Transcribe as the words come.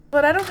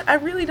But I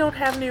really don't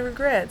have any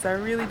regrets. I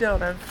really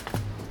don't.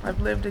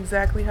 I've lived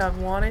exactly how I've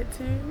wanted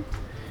to.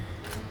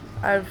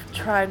 I've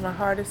tried my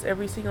hardest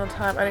every single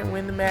time. I didn't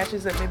win the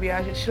matches that maybe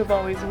I should have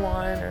always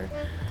won,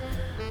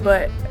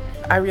 but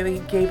I really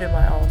gave it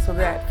my all. So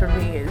that for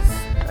me is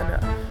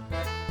enough.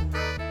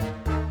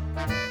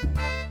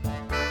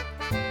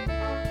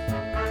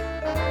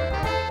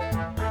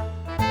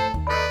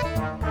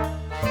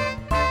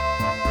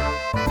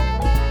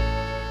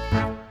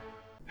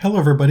 Hello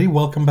everybody,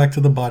 welcome back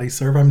to The Body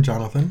Serve. I'm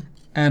Jonathan.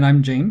 And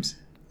I'm James.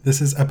 This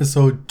is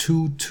episode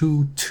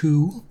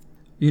 222.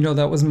 You know,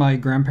 that was my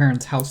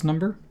grandparents' house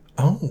number.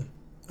 Oh,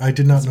 I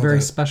did not know that. It's a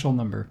very special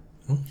number.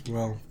 Oh,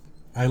 well,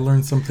 I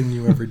learn something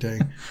new every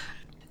day.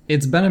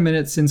 It's been a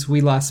minute since we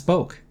last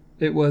spoke.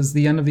 It was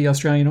the end of the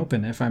Australian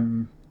Open, if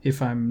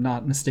I'm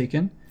not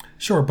mistaken.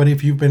 Sure, but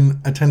if you've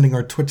been attending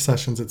our Twitch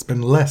sessions, it's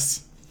been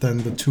less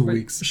than the 2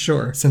 weeks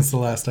since the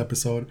last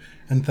episode.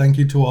 And thank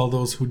you to all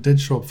those who did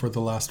show up for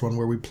the last one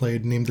where we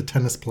played Name the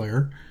Tennis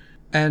Player.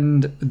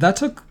 And that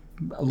took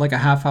like a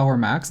half hour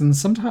max, and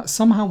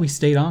somehow we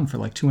stayed on for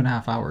like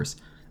 2.5 hours.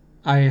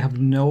 I have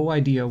no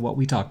idea what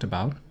we talked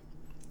about.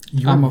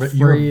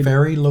 You're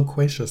very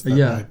loquacious that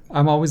night.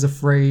 I'm always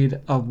afraid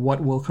of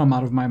what will come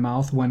out of my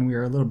mouth when we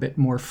are a little bit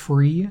more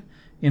free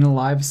in a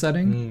live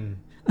setting.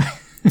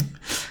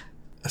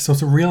 So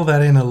to reel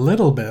that in a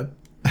little bit,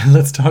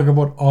 let's talk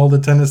about all the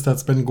tennis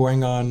that's been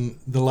going on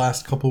the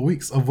last couple of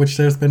weeks, of which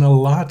there's been a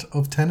lot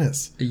of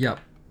tennis. Yep.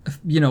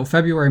 You know,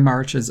 February,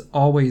 March is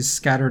always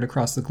scattered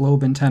across the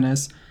globe in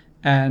tennis,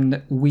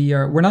 and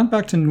we're not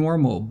back to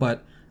normal,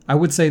 but I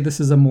would say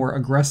this is a more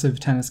aggressive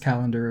tennis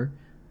calendar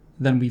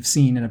than we've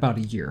seen in about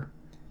a year.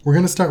 We're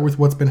going to start with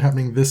what's been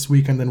happening this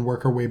week and then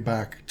work our way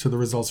back to the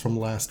results from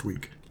last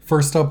week.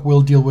 First up,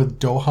 we'll deal with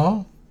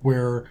Doha,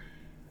 where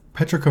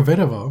Petra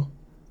Kvitova,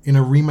 in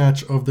a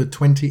rematch of the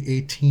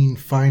 2018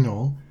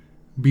 final,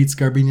 beats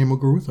Garbiñe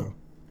Muguruza.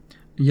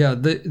 Yeah,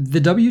 the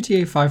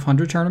WTA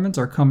 500 tournaments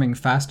are coming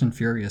fast and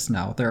furious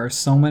now. There are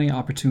so many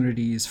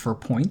opportunities for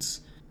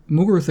points.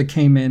 Muguruza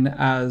came in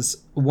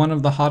as one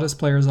of the hottest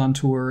players on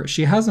tour.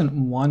 She hasn't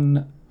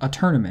won a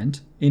tournament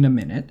in a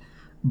minute,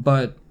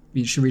 but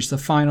she reached the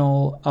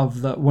final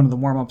of one of the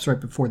warm-ups right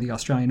before the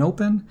Australian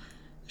Open.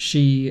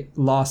 She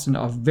lost in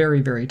a very,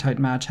 very tight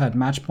match, had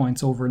match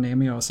points over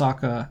Naomi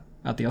Osaka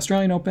at the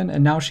Australian Open,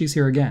 and now she's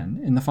here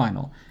again in the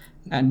final.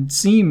 And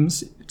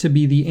seems to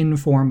be the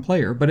in-form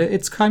player, but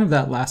it's kind of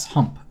that last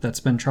hump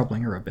that's been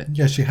troubling her a bit.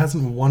 Yeah, she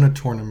hasn't won a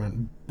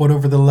tournament, but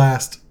over the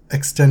last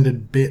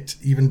extended bit,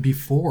 even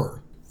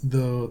before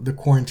the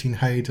quarantine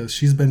hiatus,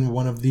 she's been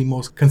one of the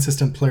most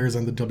consistent players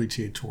on the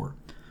WTA Tour.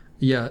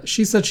 Yeah,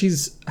 she said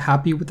she's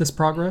happy with this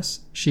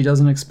progress. She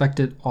doesn't expect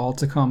it all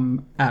to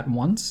come at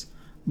once,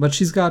 but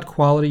she's got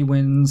quality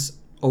wins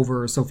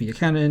over Sofia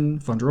Kenin,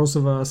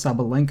 Vondrousova,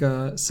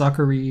 Sabalenka,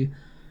 Sakkari.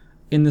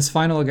 In this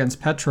final against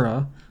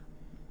Petra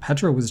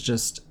was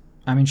just,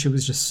 she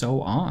was just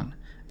so on.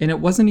 And it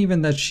wasn't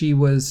even that she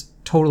was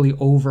totally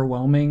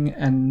overwhelming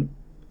and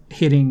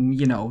hitting,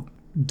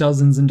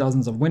 dozens and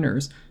dozens of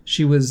winners.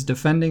 She was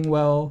defending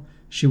well.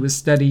 She was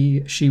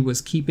steady. She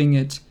was keeping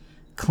it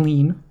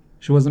clean.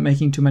 She wasn't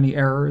making too many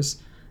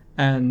errors.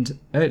 And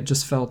it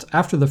just felt,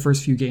 after the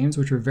first few games,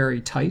 which were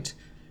very tight,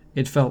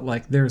 it felt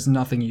like there's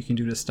nothing you can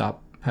do to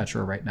stop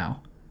Petra right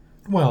now.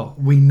 Well,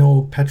 we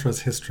know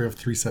Petra's history of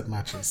 3-set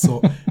matches,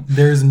 so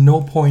there's no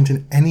point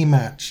in any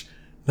match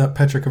that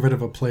Petra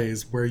Kvitova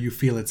plays where you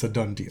feel it's a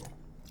done deal.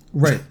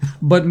 Right.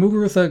 But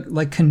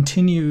Muguruza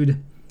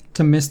continued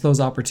to miss those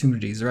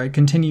opportunities, right?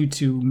 Continued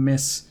to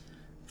miss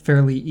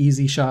fairly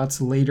easy shots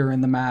later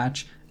in the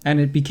match, and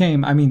it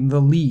became,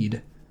 the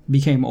lead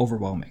became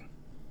overwhelming.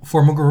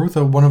 For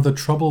Muguruza, one of the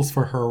troubles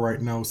for her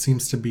right now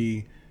seems to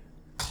be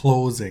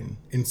closing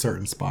in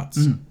certain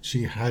spots.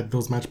 She had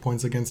those match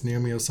points against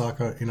Naomi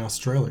Osaka in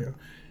Australia.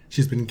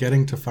 She's been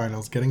getting to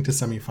finals, getting to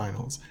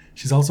semifinals.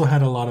 She's also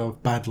had a lot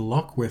of bad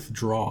luck with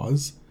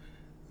draws.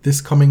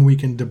 This coming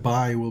week in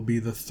Dubai will be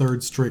the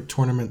third straight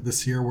tournament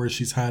this year where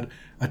she's had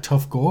a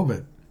tough go of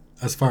it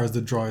as far as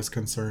the draw is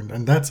concerned.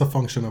 And that's a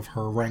function of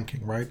her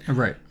ranking, right?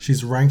 Right.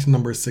 She's ranked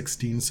number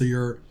 16. So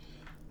your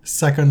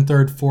second,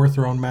 third, fourth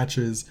round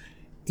matches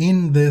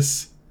in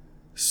this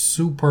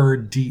super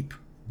deep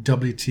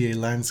WTA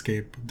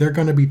landscape, they're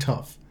going to be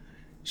tough.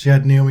 She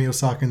had Naomi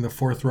Osaka in the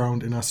fourth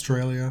round in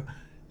Australia.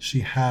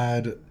 She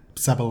had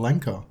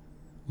Sabalenka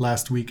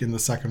last week in the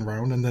second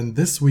round. And then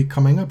this week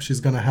coming up, she's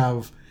going to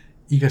have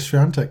Iga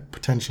Swiatek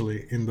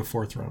potentially in the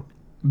fourth round.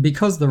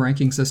 Because the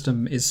ranking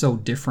system is so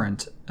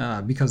different,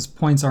 because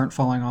points aren't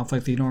falling off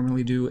like they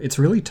normally do, it's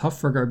really tough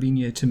for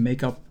Garbiñe to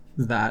make up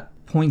that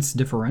points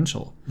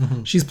differential.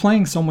 She's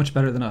playing so much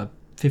better than a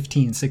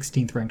 15th,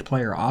 16th ranked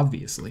player,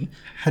 obviously.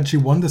 Had she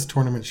won this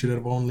tournament, she'd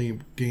have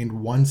only gained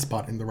one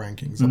spot in the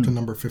rankings, up to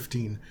number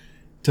 15,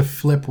 to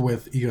flip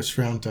with Iga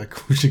Swiatek,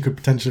 who she could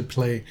potentially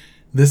play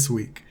this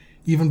week.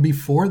 Even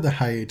before the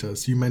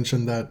hiatus, you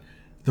mentioned that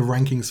the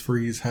rankings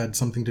freeze had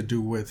something to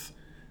do with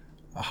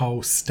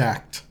how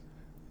stacked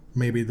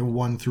maybe the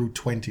 1 through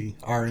 20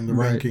 are in the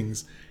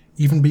rankings.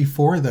 Even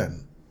before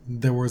then,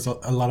 there was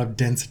a lot of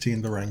density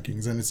in the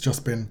rankings, and it's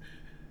just been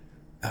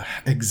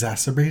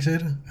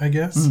exacerbated, I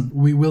guess.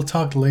 We will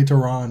talk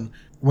later on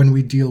when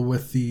we deal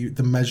with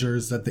the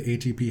measures that the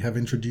ATP have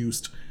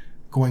introduced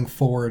going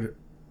forward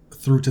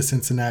through to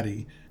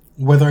Cincinnati,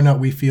 whether or not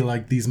we feel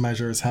like these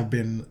measures have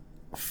been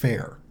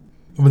fair.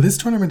 But this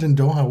tournament in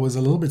Doha was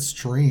a little bit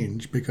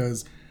strange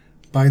because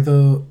by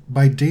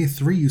day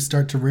 3 you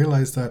start to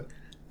realize that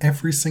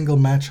every single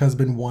match has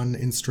been won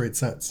in straight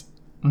sets.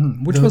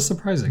 Which was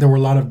surprising. There were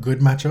a lot of good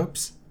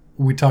matchups.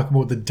 We talk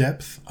about the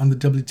depth on the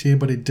WTA,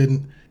 but it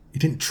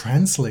didn't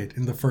translate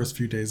in the first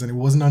few days, and it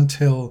wasn't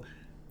until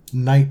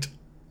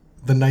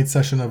the night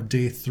session of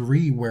day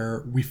 3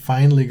 where we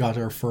finally got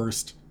our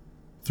first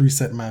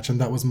 3-set match, and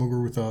that was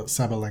Muguruza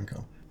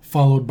Sabalenka,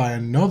 followed by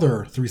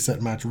another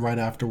 3-set match right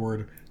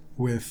afterward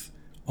with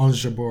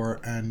Ons Jabeur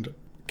and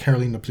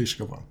Karolina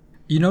Pliskova.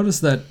 You notice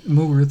that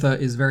Muguruza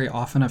is very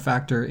often a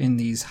factor in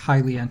these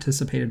highly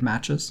anticipated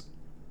matches.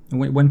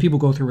 When people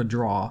go through a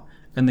draw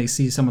and they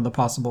see some of the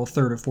possible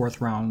 3rd or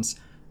 4th rounds,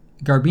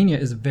 Garbiñe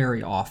is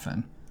very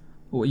often,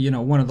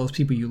 one of those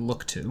people you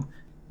look to.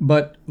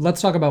 But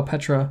let's talk about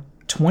Petra.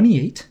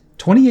 28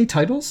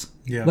 titles?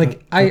 Yeah,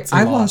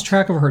 I lost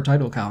track of her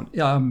title count.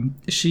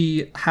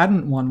 She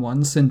hadn't won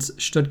one since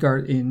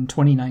Stuttgart in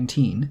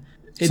 2019.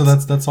 So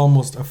that's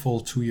almost a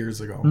full 2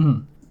 years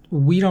ago.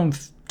 We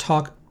don't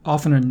talk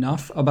often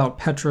enough about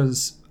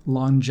Petra's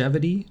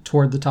longevity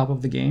toward the top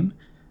of the game.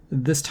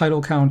 This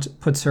title count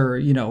puts her,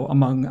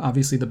 among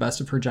obviously the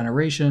best of her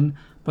generation,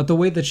 but the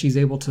way that she's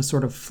able to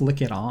sort of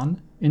flick it on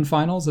in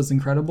finals is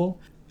incredible.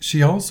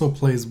 She also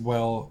plays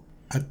well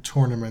at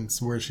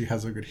tournaments where she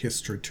has a good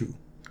history too.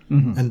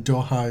 And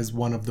Doha is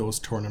one of those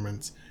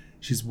tournaments.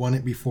 She's won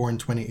it before in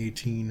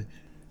 2018.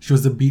 She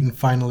was a beaten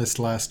finalist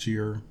last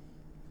year.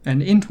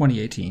 And in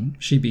 2018,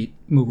 she beat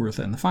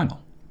Muguruza in the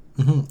final.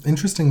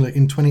 Interestingly,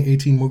 in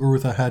 2018,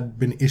 Muguruza had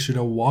been issued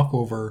a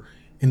walkover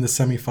in the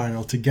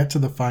semifinal to get to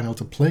the final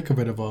to play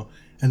Kvitova,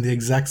 and the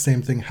exact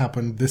same thing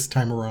happened this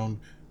time around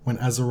when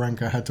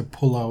Azarenka had to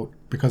pull out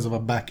because of a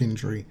back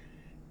injury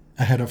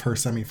ahead of her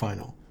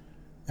semifinal.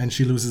 And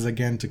she loses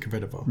again to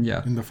Kvitova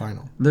in the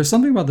final. There's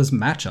something about this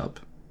matchup.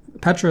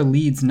 Petra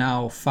leads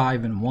now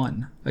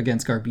 5-1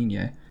 against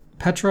Garbiñe.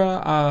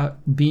 Petra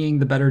being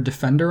the better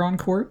defender on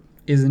court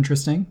is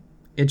interesting.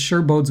 It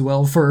sure bodes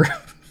well for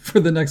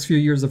the next few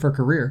years of her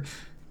career.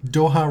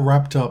 Doha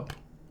wrapped up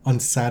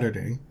on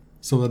Saturday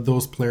so that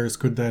those players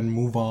could then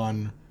move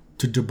on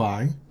to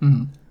Dubai,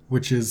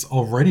 which is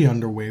already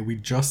underway. We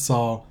just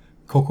saw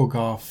Coco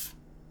Gauff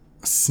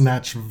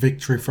snatch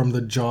victory from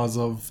the jaws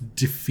of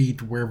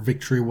defeat where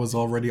victory was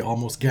already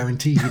almost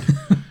guaranteed.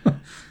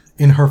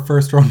 In her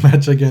first round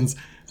match against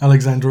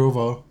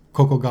Alexandrova,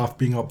 Coco Gauff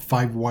being up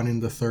 5-1 in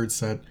the 3rd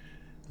set,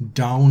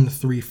 down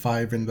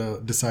 3-5 in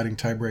the deciding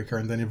tiebreaker,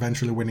 and then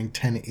eventually winning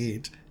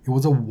 10-8. It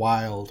was a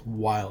wild,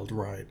 wild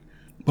ride.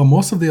 But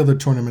most of the other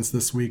tournaments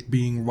this week,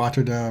 being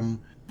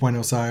Rotterdam,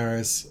 Buenos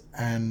Aires,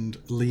 and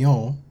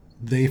Lyon,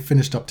 they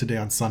finished up today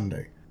on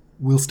Sunday.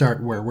 We'll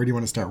start where? Where do you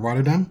want to start?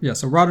 Rotterdam? Yeah,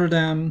 so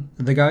Rotterdam,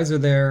 the guys are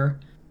there.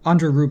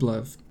 Andrey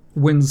Rublev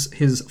wins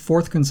his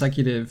 4th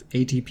consecutive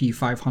ATP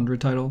 500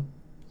 title.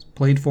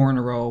 Played 4 in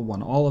a row,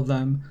 won all of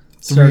them.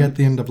 3 at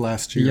the end of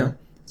last year. Yeah.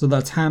 So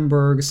that's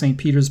Hamburg, St.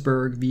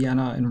 Petersburg,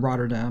 Vienna, and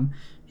Rotterdam.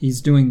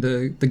 He's doing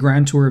the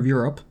Grand Tour of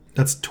Europe.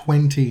 That's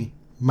 20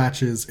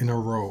 matches in a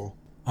row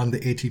on the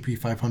ATP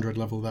 500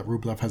 level that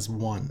Rublev has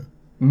won.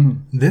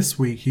 This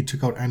week, he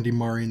took out Andy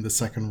Murray in the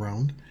 2nd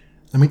round.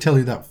 Let me tell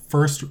you, that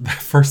first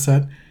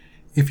set,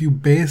 if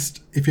you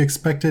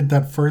expected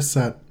that first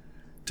set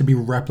to be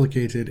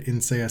replicated in,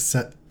 say, a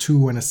set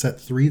 2 and a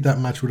set 3, that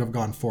match would have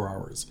gone 4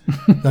 hours.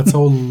 That's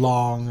how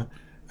long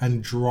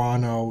and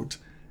drawn out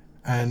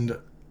and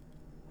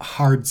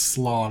hard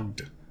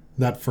slogged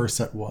that first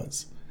set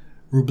was.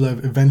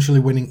 Rublev eventually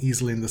winning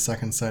easily in the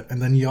 2nd set,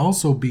 and then he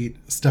also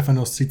beat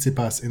Stefanos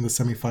Tsitsipas in the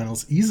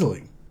semifinals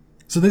easily.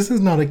 So this is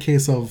not a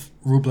case of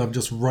Rublev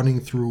just running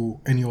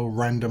through any old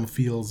random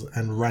fields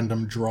and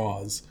random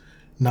draws,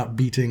 not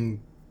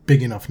beating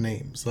big enough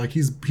names. Like,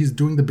 he's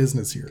doing the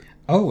business here.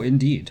 Oh,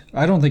 indeed.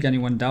 I don't think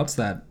anyone doubts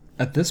that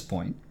at this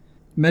point.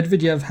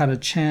 Medvedev had a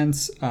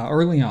chance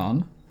early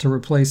on to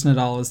replace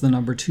Nadal as the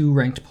number 2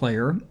 ranked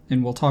player,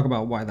 and we'll talk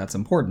about why that's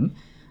important.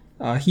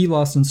 He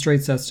lost in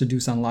straight sets to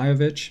Dusan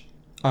Lajovic.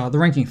 The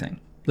ranking thing,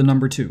 the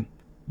number 2.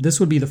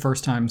 This would be the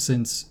first time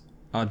since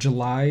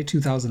July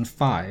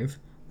 2005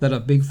 that a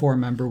Big Four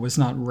member was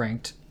not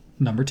ranked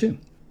number 2.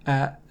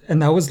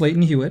 And that was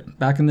Leighton Hewitt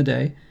back in the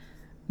day.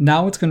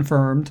 Now it's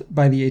confirmed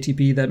by the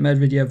ATP that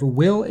Medvedev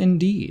will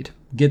indeed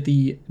get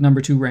the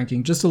number 2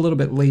 ranking just a little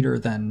bit later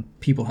than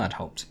people had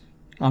hoped,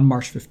 on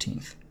March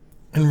 15th.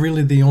 And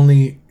really the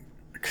only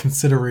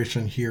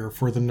consideration here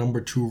for the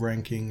number 2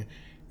 ranking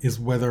is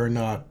whether or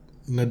not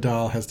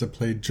Nadal has to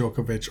play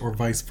Djokovic or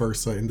vice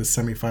versa in the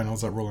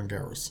semifinals at Roland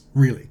Garros.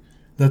 Really.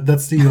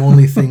 That's the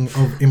only thing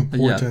of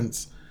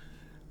importance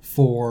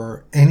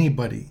for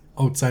anybody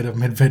outside of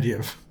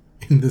Medvedev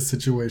in this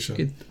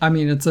situation.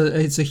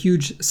 It's a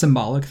huge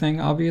symbolic thing,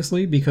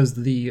 obviously, because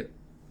the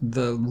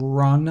the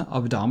run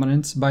of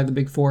dominance by the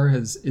Big Four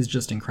is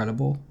just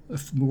incredible.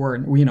 We're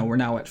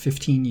now at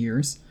 15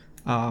 years.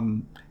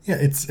 Yeah,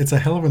 it's a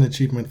hell of an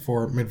achievement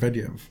for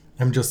Medvedev.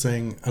 I'm just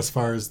saying, as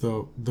far as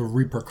the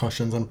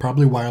repercussions, and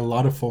probably why a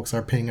lot of folks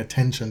are paying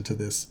attention to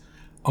this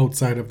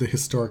outside of the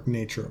historic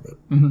nature of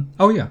it. Mm-hmm.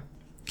 Oh, yeah.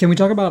 Can we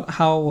talk about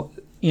how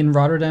in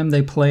Rotterdam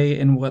they play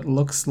in what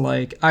looks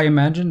like... I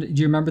imagined...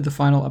 Do you remember the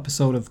final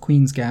episode of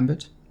Queen's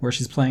Gambit, where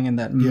she's playing in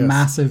that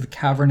massive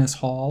cavernous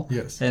hall?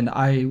 Yes. And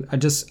I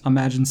just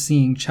imagine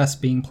seeing chess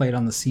being played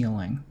on the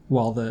ceiling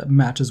while the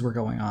matches were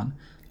going on.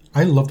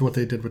 I loved what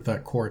they did with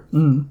that court.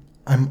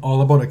 I'm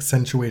all about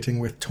accentuating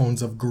with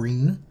tones of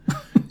green.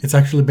 It's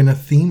actually been a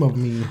theme of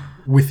me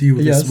with you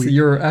this week. Yes,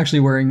 you're actually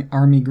wearing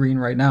army green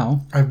right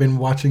now. I've been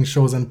watching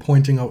shows and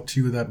pointing out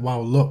to you that, wow,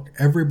 look,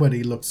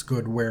 everybody looks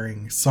good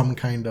wearing some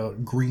kind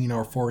of green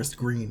or forest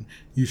green.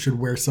 You should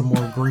wear some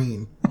more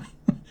green.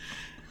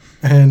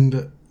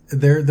 And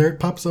there it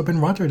pops up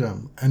in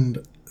Rotterdam.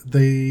 And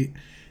they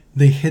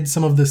hid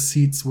some of the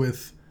seats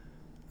with,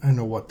 I don't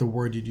know what the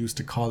word you'd use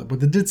to call it, but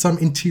they did some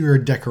interior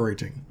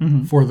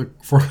decorating for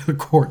the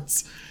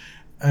courts.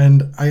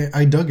 And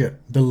I dug it.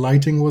 The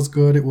lighting was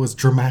good. It was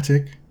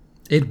dramatic.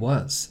 It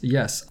was,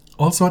 yes.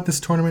 Also at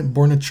this tournament,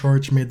 Borna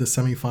Coric made the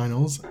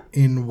semifinals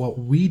in what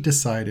we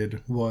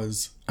decided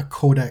was a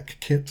Kodak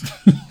kit.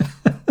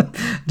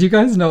 Do you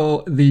guys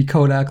know the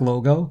Kodak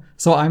logo?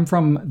 So I'm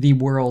from the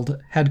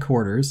world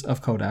headquarters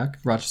of Kodak,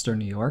 Rochester,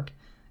 New York.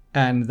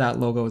 And that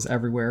logo is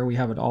everywhere. We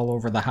have it all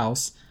over the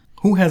house.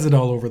 Who has it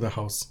all over the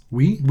house?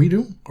 We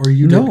do? Or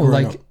you did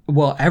growing up?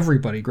 Well,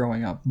 everybody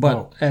growing up.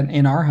 But and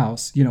in our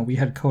house, we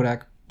had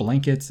Kodak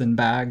blankets and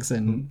bags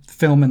and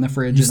film in the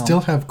fridge. You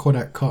still have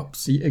Kodak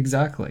cups.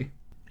 Exactly.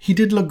 He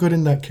did look good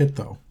in that kit,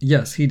 though.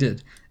 Yes, he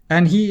did.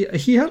 And he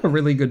had a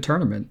really good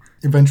tournament.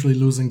 Eventually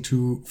losing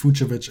to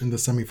Fucsovics in the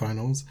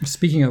semifinals.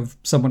 Speaking of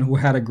someone who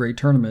had a great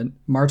tournament,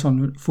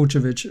 Marton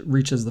Fucsovics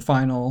reaches the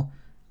final,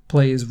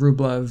 plays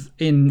Rublev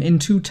in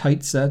 2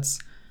 tight sets.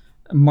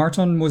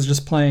 Marton was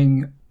just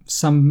playing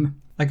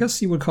some, I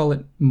guess you would call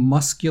it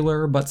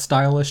muscular but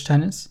stylish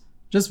tennis.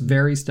 Just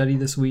very steady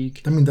this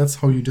week. I mean, that's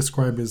how you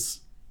describe his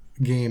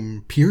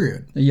game,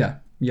 period. Yeah.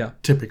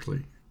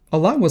 Typically. A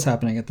lot was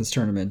happening at this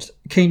tournament.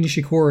 Kei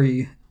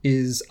Nishikori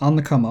is on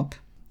the come up,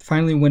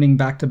 finally winning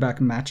back-to-back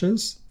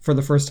matches for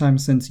the first time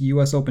since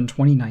US Open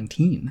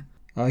 2019.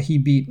 He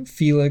beat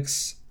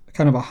Felix,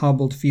 kind of a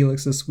hobbled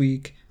Felix this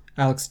week,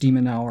 Alex de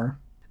Minaur.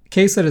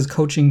 Kei said his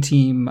coaching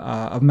team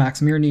of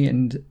Max Mirny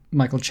and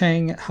Michael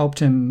Chang helped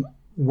him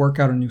work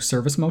out a new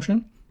service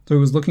motion. So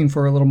he was looking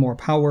for a little more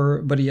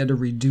power, but he had to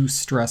reduce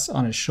stress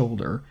on his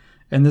shoulder.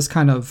 And this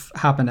kind of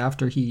happened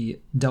after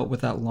he dealt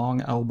with that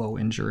long elbow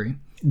injury.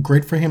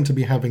 Great for him to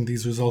be having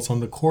these results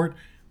on the court,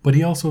 but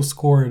he also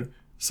scored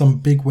some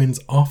big wins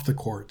off the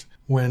court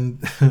when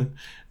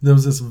there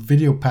was this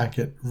video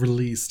packet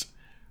released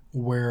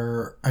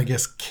where I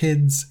guess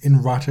kids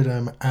in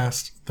Rotterdam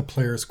asked the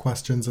players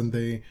questions and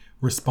they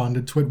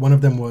responded to it. One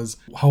of them was,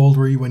 how old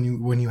were you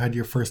when you had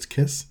your first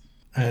kiss?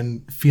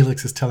 And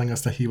Felix is telling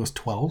us that he was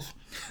 12.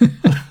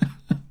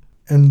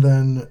 And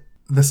then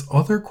this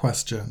other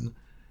question,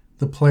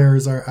 the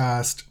players are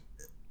asked,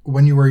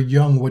 when you were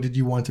young, what did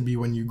you want to be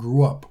when you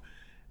grew up?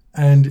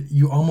 And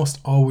you almost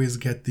always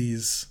get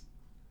these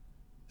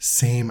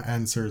same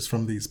answers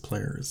from these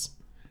players.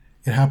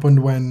 It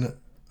happened when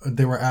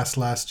they were asked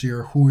last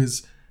year, who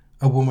is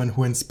a woman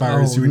who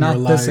inspires you in your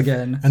life? Not this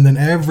again. And then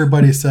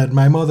everybody said,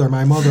 my mother,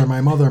 my mother,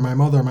 my mother, my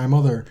mother, my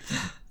mother.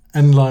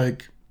 And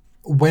like,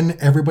 when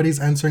everybody's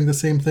answering the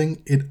same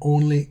thing, it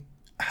only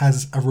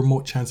has a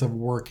remote chance of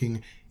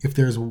working if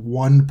there's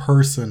one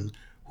person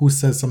who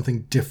says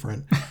something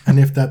different, and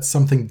if that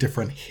something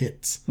different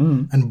hits.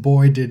 And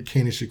boy, did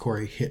Kei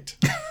Nishikori hit.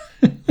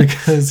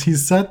 Because he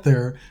sat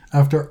there,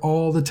 after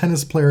all the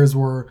tennis players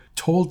were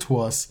told to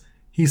us,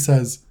 he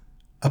says,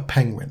 a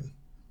penguin.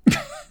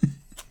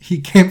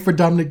 He came for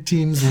Dominic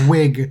Thiem's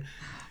wig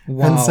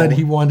and said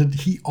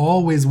he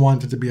always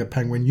wanted to be a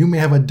penguin. You may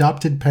have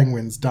adopted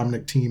penguins,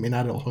 Dominic Thiem, in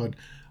adulthood,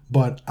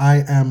 but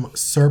I am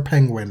Sir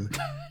Penguin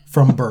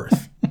from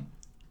birth.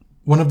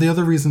 One of the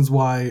other reasons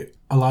why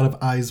a lot of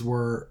eyes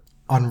were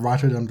on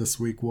Rotterdam this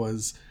week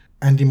was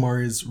Andy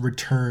Murray's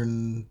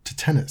return to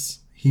tennis.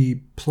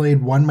 He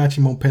played one match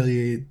in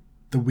Montpellier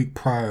the week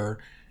prior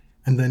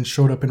and then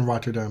showed up in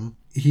Rotterdam.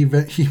 He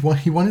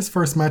won his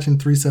first match in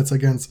 3 sets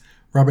against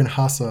Robin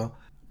Haase,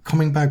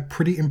 coming back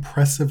pretty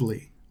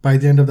impressively. By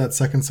the end of that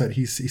second set,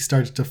 he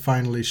started to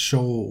finally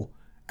show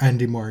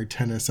Andy Murray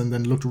tennis and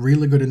then looked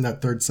really good in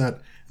that 3rd set.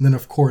 And then,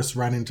 of course,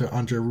 ran into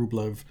Andrey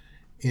Rublev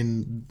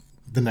in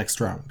the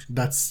next round.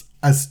 That's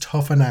as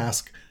tough an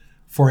ask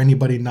for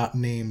anybody not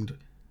named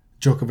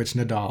Djokovic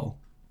Nadal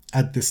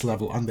at this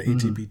level on the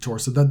ATP Tour.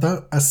 So that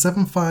a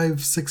 7-5,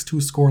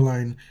 6-2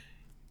 scoreline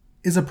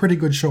is a pretty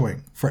good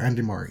showing for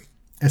Andy Murray,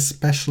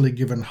 especially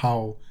given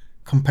how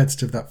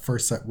competitive that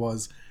first set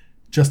was.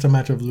 Just a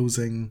matter of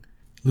losing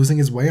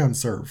his way on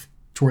serve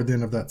toward the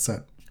end of that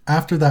set.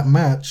 After that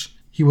match,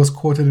 He was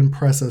quoted in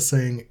press as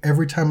saying,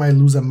 "Every time I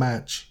lose a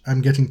match,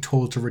 I'm getting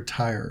told to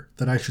retire,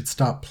 that I should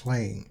stop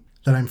playing,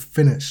 that I'm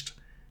finished,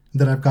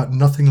 that I've got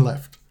nothing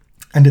left.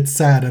 And it's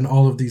sad and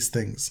all of these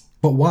things.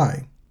 But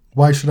why?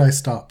 Why should I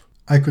stop?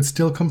 I could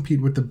still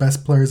compete with the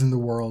best players in the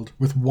world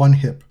with one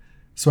hip,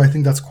 so I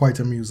think that's quite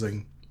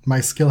amusing.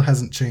 My skill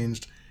hasn't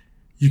changed.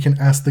 You can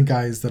ask the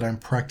guys that I'm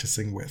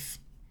practicing with."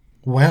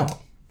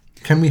 Well,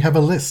 can we have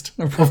a list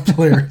of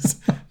players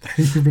that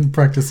you've been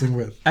practicing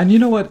with? And you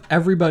know what?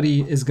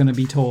 Everybody is going to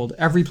be told,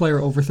 every player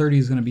over 30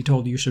 is going to be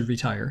told you should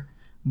retire.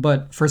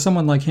 But for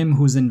someone like him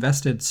who's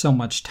invested so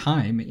much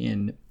time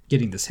in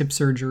getting this hip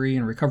surgery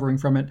and recovering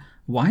from it,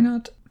 why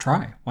not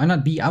try? Why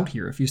not be out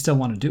here if you still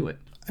want to do it?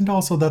 And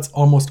also, that's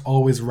almost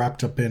always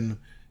wrapped up in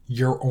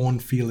your own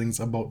feelings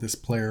about this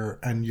player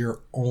and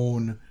your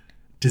own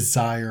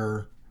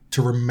desire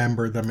to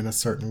remember them in a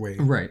certain way.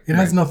 Right. It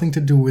has nothing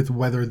to do with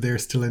whether they're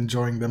still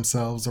enjoying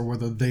themselves or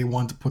whether they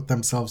want to put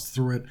themselves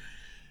through it.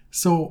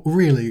 So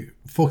really,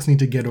 folks need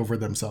to get over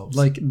themselves.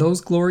 Like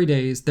those glory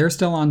days, they're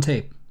still on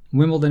tape.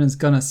 Wimbledon is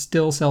going to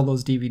still sell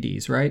those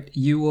DVDs, right?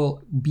 You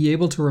will be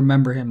able to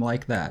remember him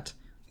like that.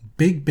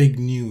 Big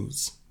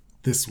news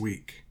this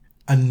week.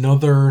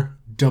 Another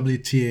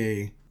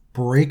WTA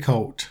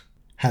breakout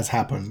has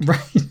happened.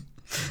 Right.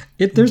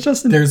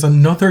 There's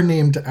another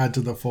name to add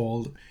to the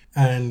fold.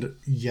 And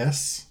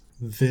yes,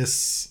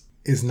 this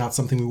is not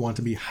something we want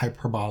to be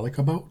hyperbolic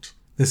about.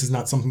 This is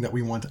not something that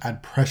we want to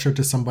add pressure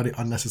to somebody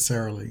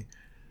unnecessarily.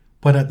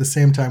 But at the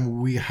same time,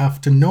 we have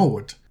to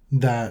note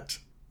that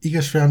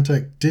Iga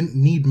Swiatek didn't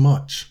need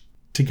much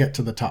to get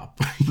to the top.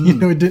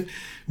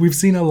 We've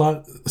seen a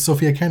lot,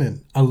 Sofia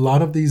Kenin, a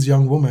lot of these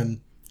young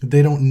women,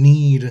 they don't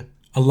need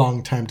a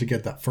long time to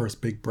get that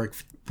first big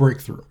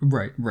breakthrough.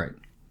 Right.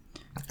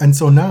 And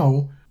so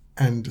now,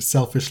 and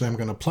selfishly I'm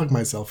going to plug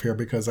myself here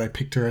because I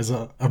picked her as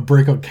a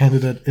breakout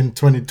candidate in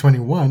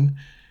 2021,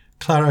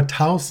 Clara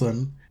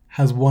Tauson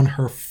has won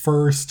her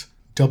first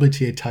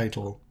WTA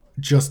title,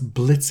 just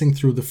blitzing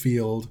through the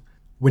field,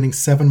 winning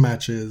 7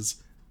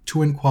 matches,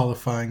 2 in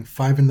qualifying,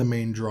 5 in the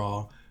main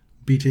draw,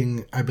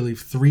 beating, I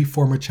believe, 3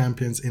 former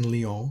champions in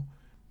Lyon,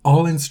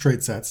 all in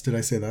straight sets. Did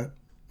I say that?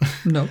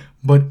 No.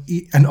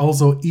 And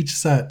also each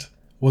set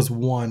was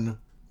won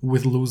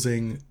with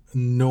losing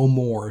no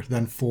more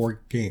than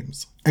 4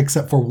 games,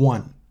 except for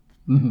one.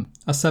 Mm-hmm.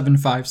 A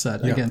 7-5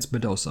 set against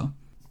Badosa.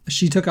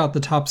 She took out the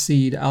top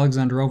seed,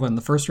 Alexandrova, in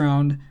the first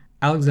round.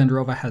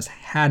 Alexandrova has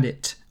had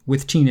it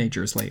with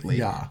teenagers lately.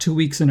 Yeah. 2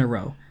 weeks in a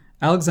row.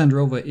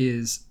 Alexandrova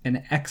is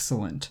an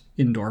excellent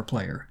indoor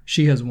player.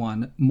 She has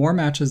won more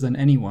matches than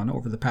anyone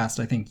over the past,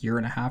 I think, year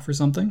and a half or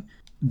something.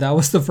 That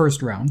was the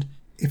first round.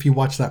 If you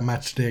watch that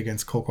match today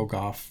against Coco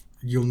Gauff,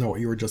 you'll know what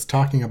you were just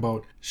talking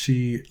about.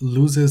 She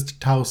loses to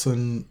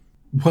Tauson.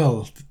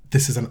 Well,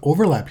 this is an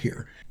overlap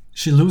here.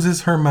 She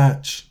loses her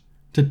match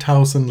to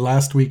Tauson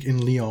last week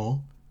in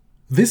Lyon.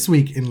 This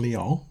week in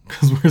Lyon,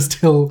 because we're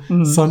still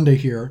Sunday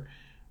here.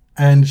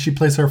 And she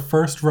plays her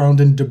first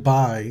round in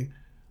Dubai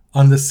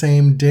on the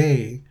same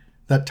day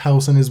that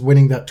Tauson is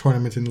winning that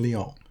tournament in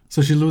Lyon.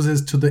 So she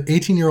loses to the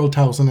 18-year-old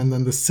Tauson and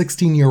then the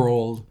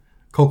 16-year-old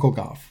Coco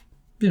Gauff.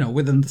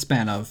 Within the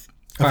span of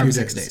 5 or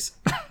 6 days.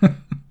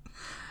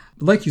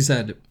 Like you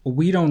said,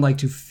 we don't like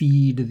to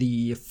feed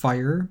the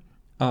fire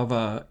of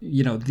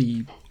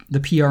the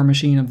PR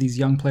machine of these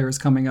young players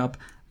coming up,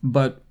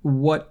 but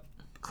what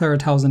Clara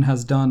Tauson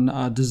has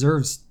done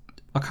deserves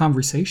a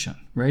conversation,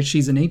 right?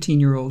 She's an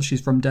 18-year-old.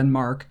 She's from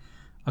Denmark,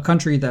 a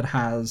country that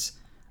has,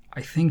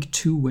 I think,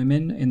 2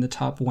 women in the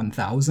top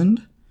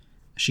 1,000.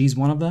 She's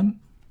one of them.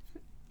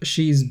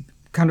 She's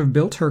kind of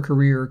built her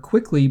career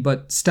quickly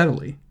but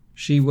steadily.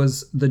 She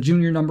was the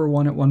junior number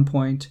 1 at one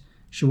point.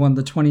 She won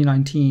the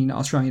 2019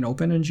 Australian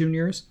Open in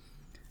juniors.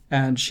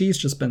 And she's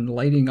just been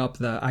lighting up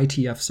the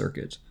ITF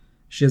circuit.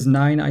 She has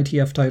 9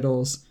 ITF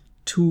titles,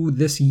 2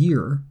 this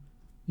year,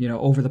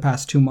 over the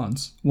past 2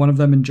 months. One of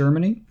them in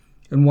Germany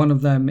and one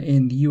of them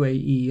in the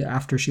UAE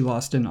after she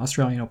lost in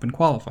Australian Open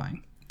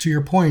qualifying. To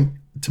your point,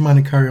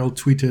 Tamani Kariel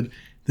tweeted,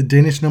 the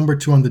Danish number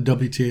 2 on the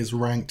WTA is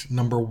ranked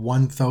number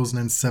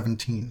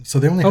 1,017. So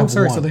they only have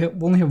one. So they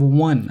only have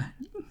one.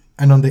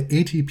 And on the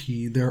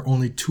ATP, there are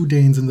only 2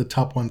 Danes in the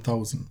top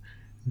 1,000.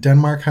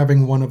 Denmark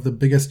having one of the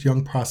biggest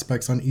young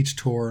prospects on each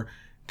tour,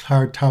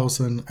 Clara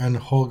Tauson and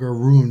Holger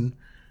Rune,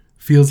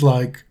 feels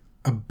like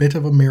a bit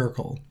of a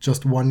miracle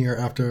just 1 year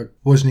after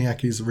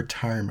Wozniacki's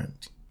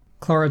retirement.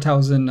 Clara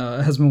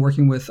Tauson has been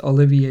working with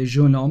Olivier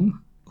Jeune,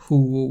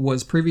 who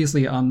was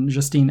previously on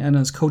Justine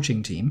Henin's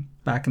coaching team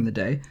back in the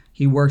day.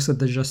 He works at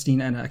the Justine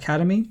Henin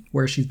Academy,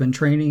 where she's been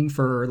training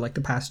for like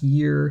the past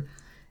year.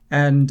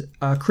 And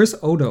Chris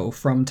Odo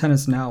from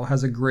Tennis Now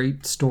has a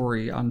great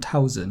story on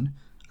Tauson.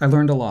 I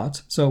learned a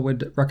lot, so I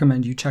would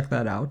recommend you check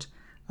that out.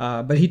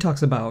 But he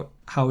talks about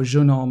how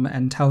Jeune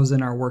and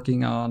Tauson are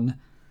working on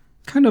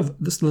kind of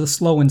the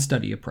slow and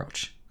steady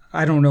approach.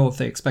 I don't know if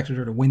they expected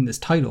her to win this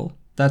title.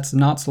 That's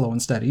not slow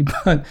and steady,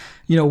 but,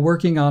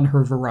 working on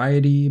her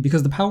variety,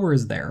 because the power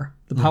is there.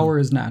 The power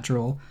is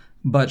natural,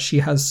 but she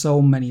has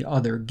so many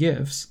other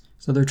gifts.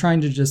 So they're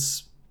trying to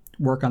just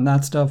work on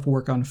that stuff,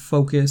 work on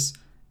focus,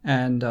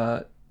 and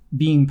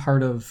being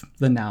part of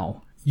the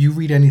now. You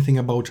read anything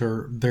about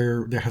her,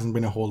 there hasn't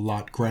been a whole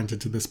lot granted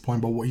to this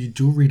point, but what you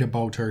do read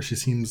about her, she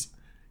seems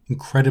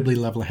incredibly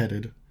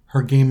level-headed.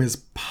 Her game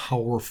is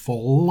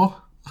powerful.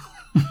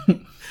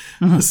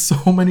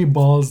 So many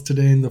balls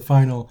today in the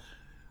final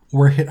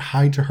were hit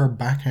high to her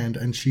backhand,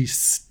 and she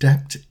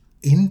stepped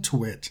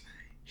into it,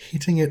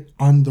 hitting it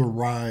on the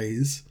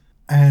rise,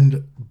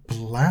 and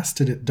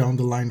blasted it down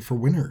the line for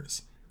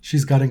winners.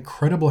 She's got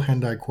incredible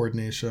hand-eye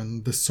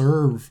coordination. The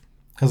serve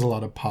has a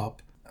lot of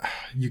pop.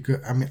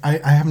 I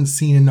haven't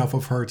seen enough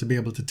of her to be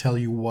able to tell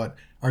you what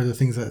are the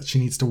things that she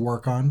needs to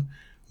work on.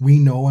 We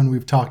know, and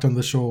we've talked on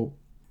the show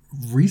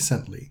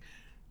recently,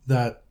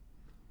 that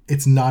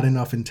it's not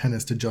enough in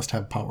tennis to just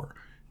have power,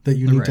 that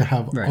you need to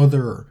have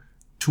other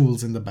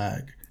tools in the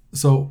bag.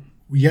 So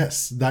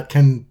yes, that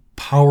can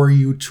power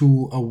you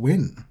to a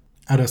win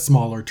at a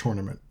smaller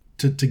tournament,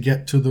 to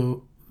get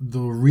to the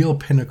real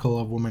pinnacle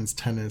of women's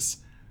tennis,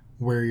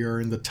 where you're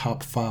in the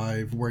top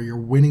 5, where you're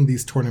winning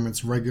these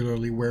tournaments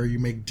regularly, where you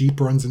make deep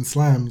runs in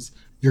slams.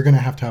 You're going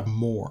to have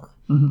more.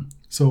 Mm-hmm.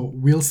 So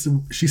we'll see.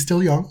 She's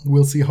still young.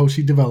 We'll see how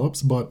she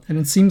develops. And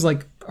it seems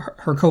like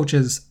her coach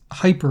is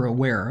hyper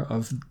aware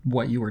of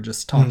what you were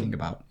just talking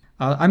about.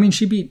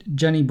 She beat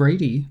Jenny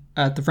Brady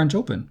at the French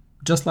Open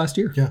just last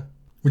year. Yeah,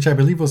 which I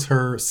believe was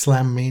her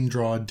slam main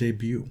draw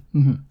debut.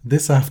 Mm-hmm.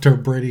 This after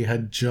Brady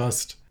had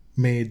just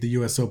made the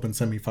US Open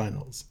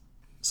semifinals.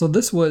 So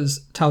this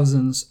was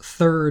Tauson's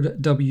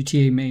third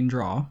WTA main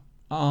draw.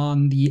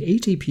 On the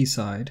ATP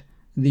side,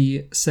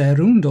 the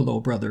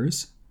Cerúndolo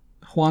brothers,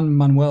 Juan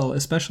Manuel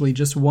especially,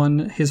 just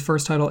won his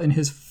first title in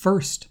his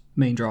first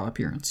main draw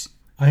appearance.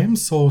 I am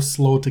so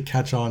slow to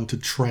catch on to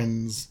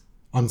trends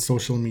on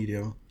social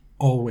media,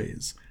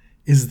 always.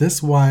 Is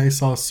this why I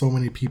saw so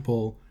many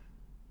people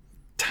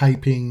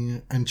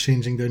typing and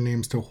changing their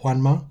names to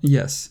Juanma?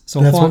 Yes. So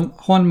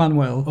Juan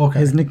Manuel, okay.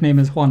 His nickname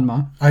is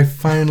Juanma. I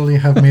finally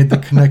have made the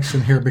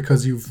connection here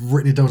because you've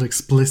written it out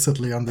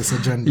explicitly on this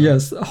agenda.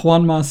 Yes,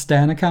 Juanma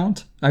Stan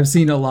account. I've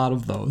seen a lot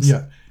of those.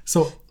 Yeah.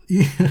 So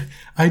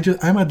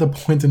I'm at the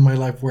point in my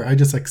life where I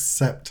just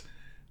accept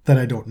that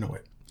I don't know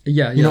it.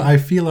 Yeah. You know, I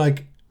feel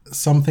like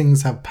some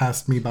things have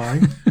passed me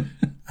by.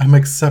 I'm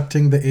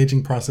accepting the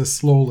aging process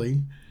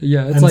slowly.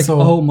 Yeah, it's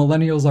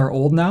millennials are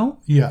old now?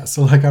 Yeah,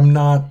 so I'm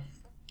not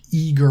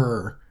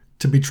eager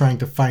to be trying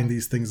to find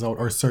these things out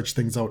or search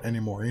things out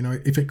anymore. You know,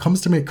 if it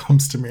comes to me, it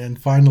comes to me.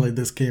 And finally,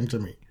 this came to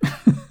me.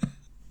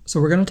 So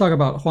we're going to talk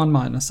about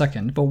Juanma in a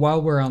second. But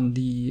while we're on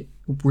the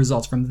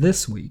results from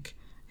this week,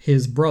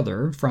 his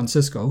brother,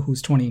 Francisco,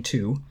 who's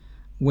 22,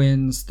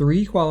 wins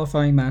 3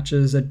 qualifying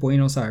matches at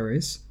Buenos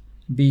Aires,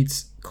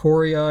 beats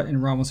Coria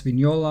and Ramos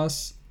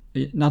Vignolas,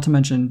 not to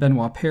mention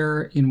Benoit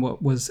Paire in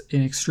what was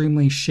an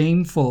extremely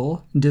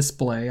shameful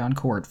display on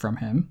court from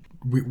him.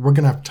 We're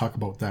going to have to talk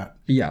about that.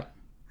 Yeah.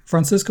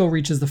 Francisco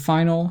reaches the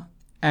final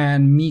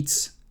and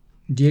meets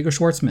Diego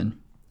Schwartzman,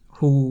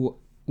 who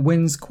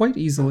wins quite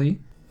easily.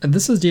 And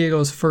this is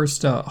Diego's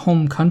first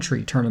home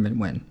country tournament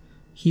win.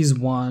 He's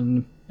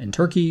won in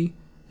Turkey,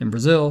 in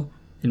Brazil,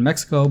 in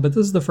Mexico, but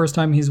this is the first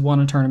time he's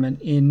won a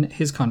tournament in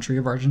his country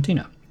of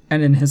Argentina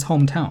and in his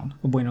hometown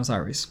of Buenos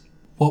Aires.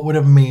 What would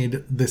have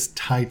made this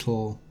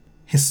title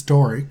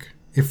historic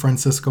if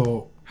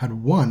Francisco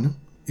had won?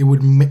 It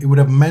would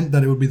have meant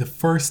that it would be the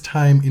first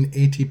time in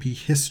ATP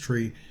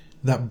history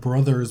that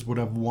brothers would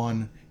have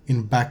won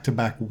in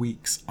back-to-back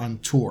weeks on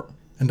tour.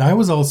 And I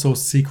was also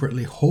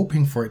secretly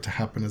hoping for it to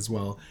happen as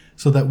well,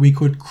 so that we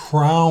could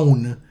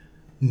crown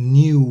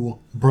new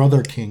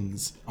brother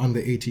kings on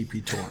the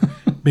ATP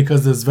tour.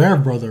 Because the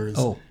Zverev brothers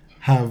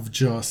have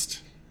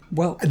just...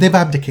 Well, they've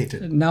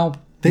abdicated. Now...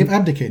 They've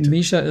abdicated.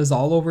 Misha is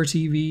all over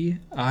TV.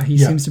 He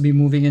seems to be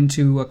moving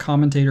into a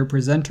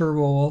commentator-presenter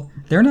role.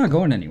 They're not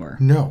going anywhere.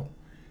 No.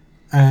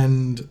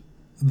 And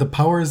the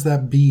powers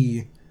that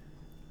be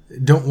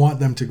don't want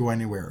them to go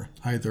anywhere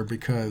either,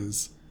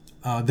 because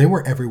they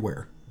were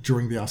everywhere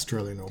during the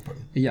Australian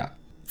Open. Yeah.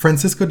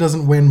 Francisco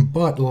doesn't win,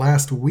 but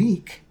last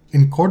week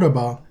in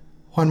Cordoba,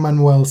 Juan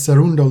Manuel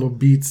Cerúndolo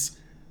beats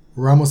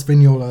Ramos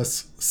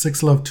Vignolas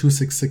 6-love,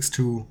 2-6,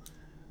 6-2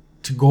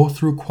 to go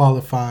through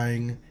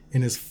qualifying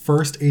in his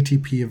first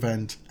ATP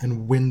event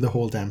and win the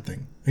whole damn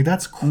thing.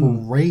 That's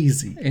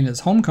crazy. In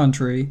his home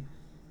country,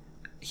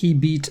 he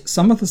beat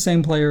some of the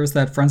same players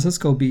that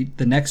Francisco beat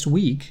the next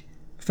week,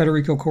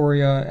 Federico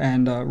Coria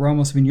and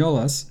Ramos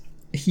Vignolas.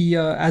 He,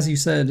 as you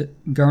said,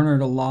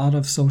 garnered a lot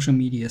of social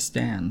media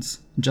stans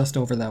just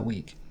over that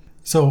week.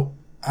 So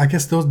I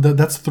guess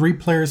that's 3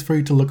 players for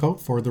you to look out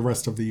for the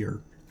rest of the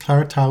year.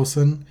 Clara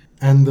Tauson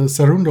and the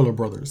Cerúndolo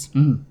brothers.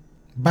 Mm.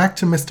 Back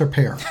to Mr.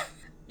 Paire.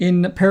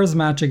 In Paire's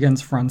match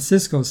against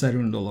Francisco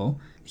Cerúndolo,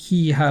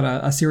 he had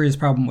a serious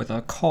problem with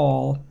a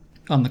call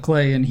on the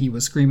clay, and he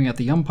was screaming at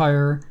the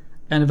umpire,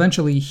 and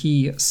eventually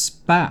he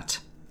spat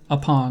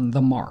upon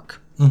the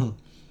mark. Mm-hmm.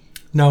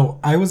 Now,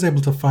 I was able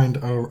to find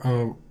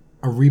a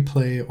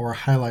replay or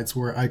highlights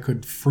where I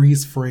could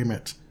freeze frame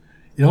it.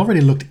 It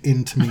already looked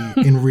into me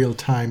in real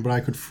time, but I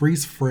could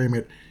freeze frame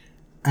it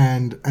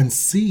and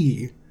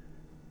see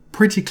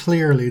pretty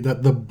clearly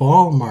that the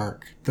ball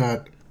mark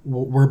that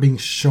we're being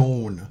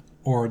shown,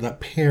 or that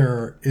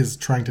Paire is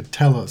trying to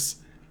tell us,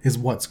 is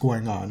what's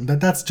going on.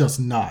 That's just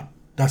not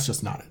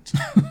it.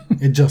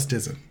 It just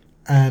isn't.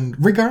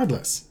 And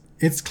regardless,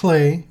 it's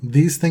clay.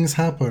 These things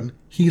happen.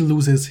 He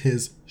loses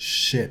his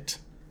shit.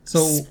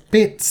 So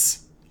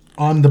spits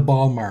on the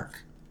ball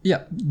mark.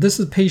 Yeah, this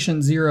is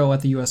patient zero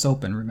at the US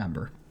Open,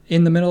 remember.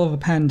 In the middle of a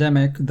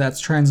pandemic that's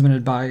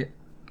transmitted by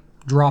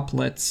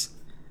droplets,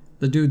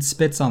 the dude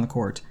spits on the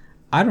court.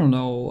 I don't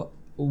know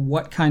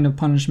what kind of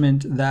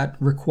punishment that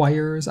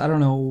requires. I don't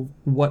know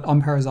what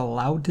umpire is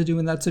allowed to do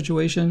in that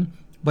situation.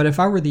 But if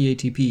I were the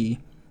ATP,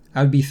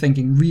 I would be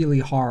thinking really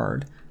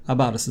hard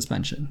about a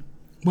suspension.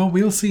 Well,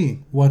 we'll see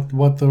what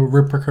the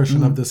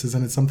repercussion of this is,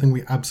 and it's something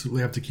we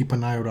absolutely have to keep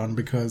an eye out on,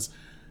 because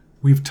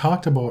we've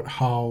talked about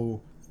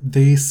how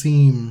they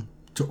seem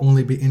to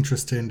only be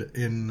interested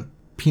in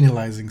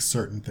penalizing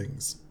certain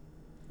things.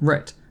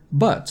 Right.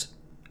 But,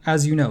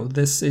 as you know,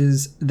 this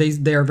is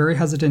they are very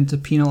hesitant to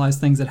penalize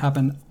things that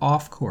happen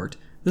off court.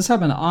 This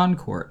happened on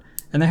court,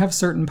 and they have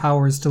certain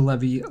powers to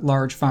levy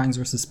large fines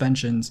or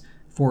suspensions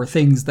for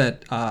things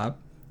that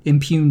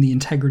impugn the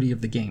integrity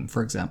of the game,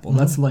 for example.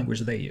 That's the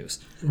language they use.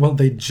 Well,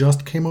 they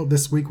just came out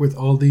this week with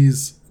all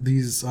these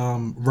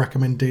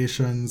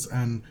recommendations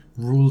and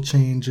rule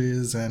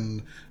changes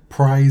and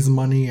prize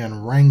money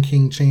and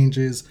ranking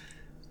changes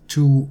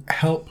to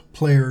help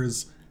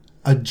players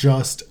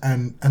adjust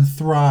and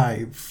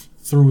thrive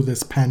through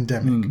this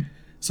pandemic.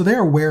 So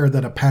they're aware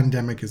that a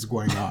pandemic is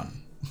going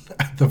on,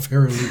 at the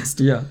very least.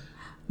 Yeah.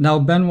 Now,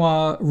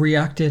 Benoit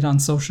reacted on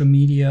social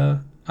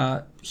media.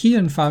 He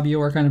and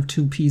Fabio are kind of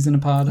two peas in a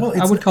pod. Well,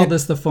 I would call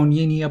this the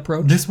Fognini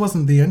approach. This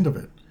wasn't the end of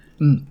it.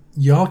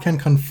 Y'all can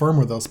confirm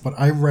with us, but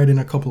I read in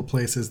a couple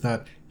places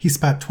that he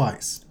spat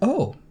twice.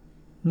 Oh,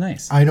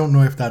 nice. I don't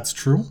know if that's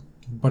true,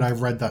 but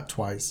I've read that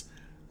twice.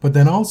 But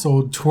then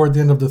also, toward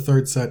the end of the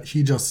third set,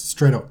 he just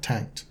straight out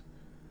tanked.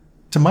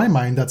 To my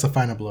mind, that's a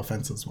finable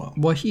offense as well.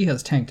 Well, he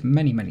has tanked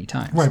many, many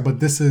times. Right, but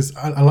this is,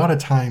 a lot of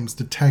times,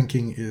 the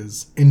tanking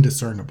is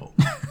indiscernible.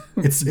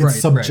 It's right,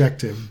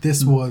 subjective. Right.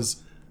 This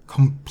was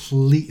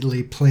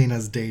completely plain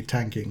as day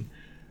tanking,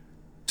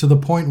 to the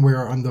point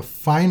where on the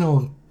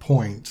final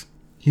point,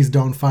 he's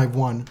down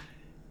 5-1.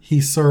 He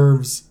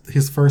serves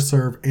his first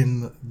serve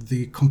in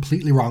the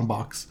completely wrong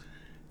box,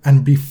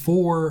 and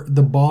before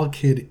the ball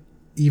kid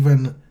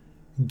even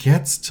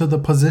gets to the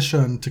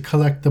position to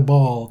collect the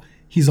ball,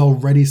 he's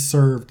already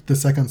served the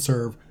second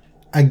serve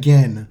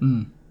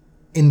again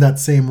in that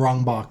same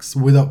wrong box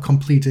without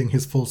completing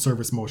his full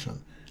service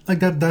motion. Like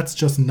that's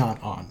just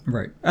not on.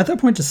 Right. At that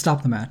point, just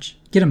stop the match.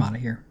 Get him out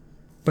of here.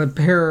 But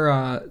Paire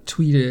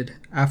tweeted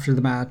after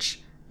the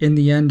match, in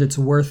the end, it's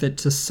worth it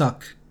to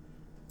suck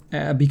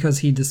because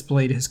he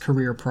displayed his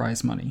career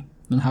prize money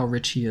and how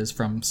rich he is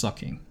from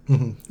sucking.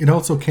 It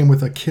also came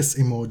with a kiss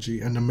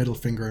emoji and a middle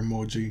finger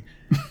emoji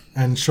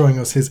and showing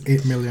us his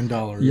 $8 million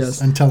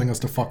and telling us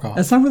to fuck off.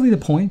 That's not really the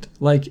point.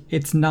 Like,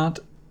 it's not...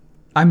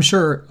 I'm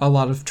sure a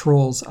lot of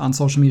trolls on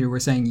social media were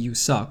saying you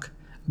suck,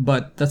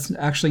 but that's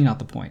actually not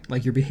the point.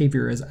 Like, your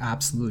behavior is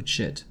absolute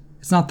shit.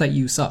 It's not that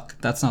you suck.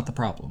 That's not the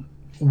problem.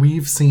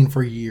 We've seen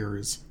for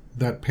years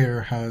that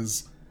Paire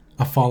has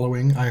a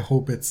following. I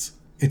hope it's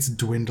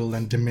dwindled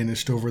and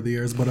diminished over the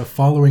years, but a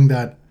following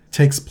that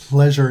takes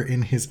pleasure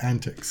in his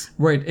antics.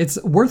 Right.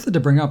 It's worth it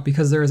to bring up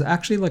because there is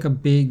actually like a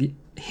big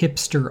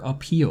hipster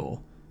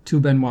appeal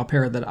to Benoit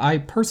Paire that I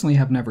personally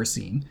have never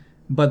seen.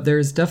 But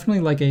there's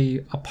definitely like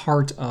a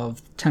part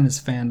of tennis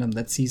fandom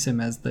that sees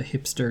him as the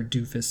hipster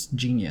doofus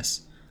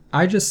genius.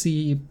 I just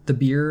see the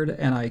beard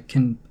and I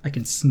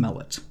can smell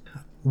it.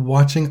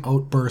 Watching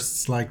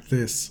outbursts like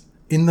this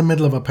in the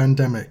middle of a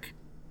pandemic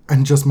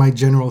and just my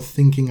general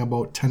thinking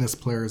about tennis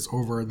players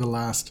over the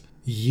last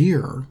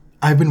year,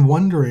 I've been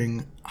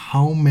wondering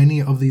how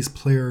many of these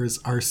players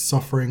are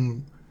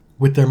suffering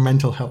with their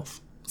mental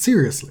health.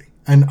 Seriously.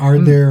 And are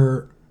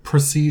there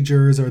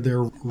procedures, are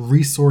there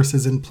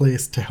resources in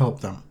place to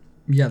help them?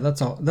 Yeah,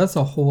 that's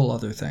a whole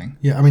other thing.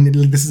 Yeah, I mean,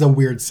 this is a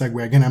weird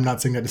segue. Again, I'm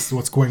not saying that this is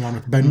what's going on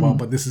with Benoit,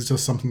 but this is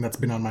just something that's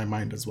been on my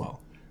mind as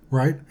well.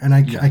 Right? And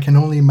I can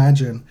only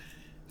imagine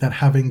that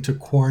having to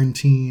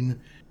quarantine,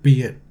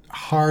 be it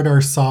hard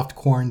or soft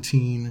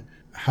quarantine,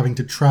 having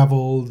to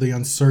travel, the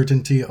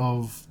uncertainty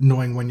of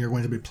knowing when you're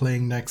going to be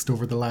playing next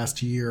over the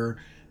last year,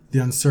 the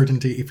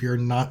uncertainty if you're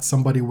not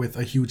somebody with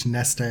a huge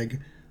nest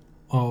egg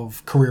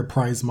of career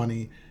prize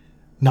money,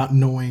 not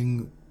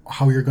knowing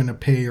how you're going to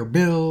pay your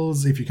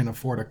bills, if you can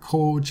afford a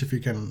coach, if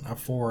you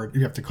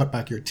have to cut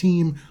back your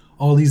team,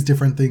 all these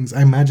different things.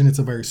 I imagine it's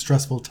a very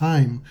stressful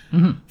time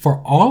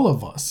for all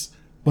of us,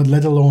 but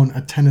let alone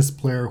a tennis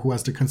player who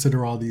has to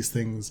consider all these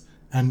things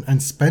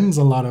and spends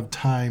a lot of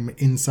time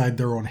inside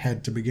their own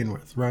head to begin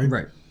with, right?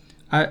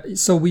 Right.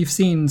 So we've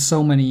seen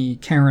so many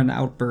Karen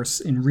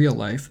outbursts in real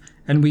life,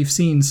 and we've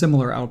seen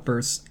similar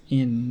outbursts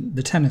in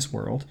the tennis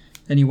world,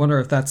 and you wonder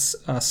if that's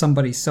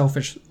somebody's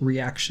selfish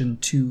reaction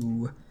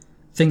to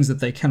things that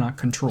they cannot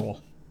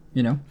control,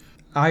 you know?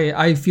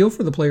 I feel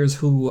for the players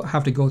who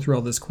have to go through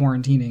all this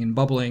quarantining and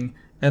bubbling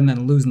and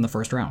then lose in the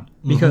first round.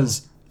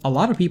 Because a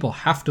lot of people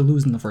have to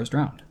lose in the first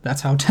round.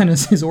 That's how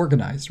tennis is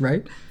organized,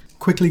 right?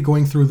 Quickly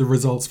going through the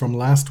results from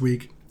last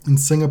week. In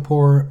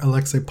Singapore,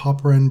 Alexei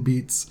Popyrin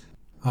beats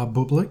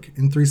Bublik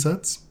in 3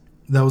 sets.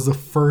 That was the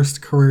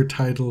first career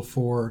title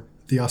for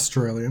the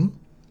Australian.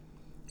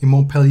 In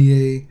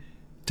Montpellier,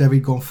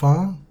 David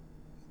Goffin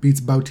beats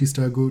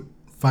Bautista Agut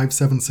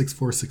 5-7, 6-4,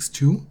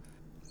 6-2.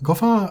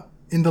 Goffin,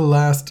 in the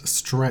last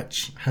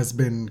stretch, has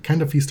been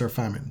kind of feast or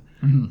famine,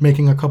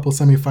 making a couple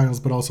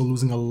semifinals, but also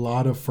losing a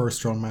lot of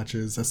first-round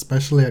matches,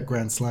 especially at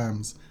Grand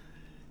Slams.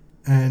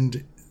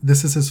 And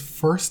this is his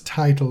first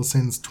title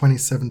since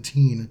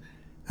 2017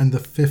 and the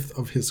 5th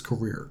of his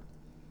career.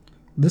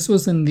 This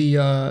was in the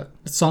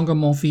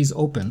Tsonga-Monfils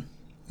Open,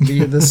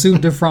 the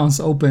Sud de France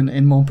Open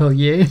in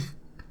Montpellier.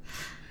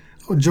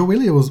 Oh, Joe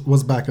Williams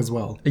was back as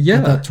well at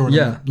Yeah, that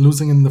tournament. yeah.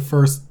 Losing in the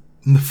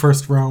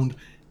first round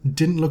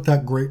didn't look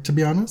that great, to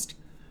be honest.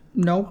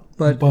 No,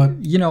 but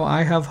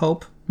I have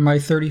hope. My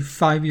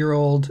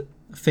 35-year-old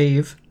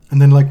fave.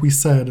 And then, like we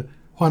said,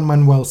 Juan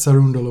Manuel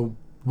Cerúndolo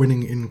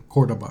winning in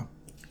Cordoba.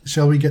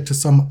 Shall we get to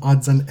some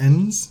odds and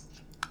ends?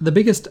 The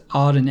biggest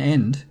odd and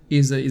end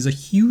is a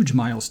huge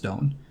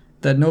milestone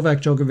that Novak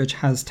Djokovic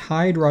has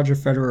tied Roger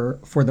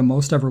Federer for the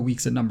most ever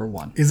weeks at number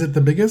 1. Is it the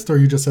biggest, or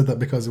you just said that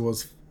because it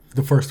was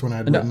the first one I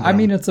had written down? I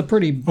mean, it's a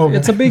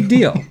big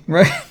deal,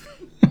 right?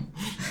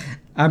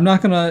 I'm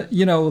not gonna,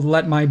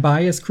 let my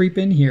bias creep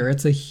in here.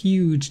 It's a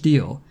huge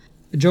deal.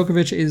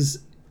 Djokovic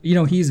is,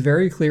 he's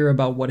very clear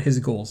about what his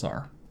goals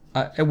are,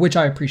 which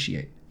I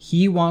appreciate.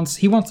 He wants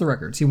the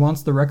records. He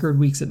wants the record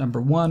weeks at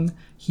number 1.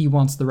 He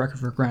wants the record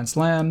for Grand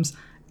Slams.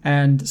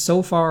 And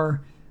so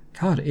far,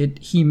 God,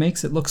 he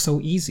makes it look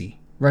so easy,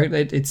 right?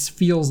 It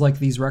feels like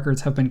these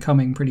records have been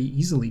coming pretty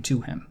easily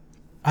to him.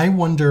 I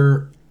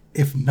wonder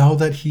if now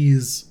that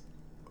he's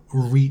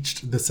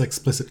reached this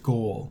explicit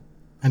goal,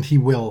 and he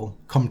will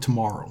come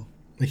tomorrow,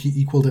 like he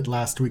equaled it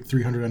last week,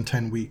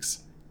 310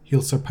 weeks,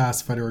 he'll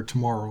surpass Federer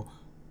tomorrow.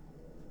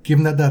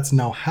 Given that that's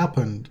now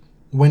happened,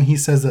 when he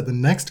says that the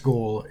next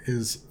goal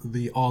is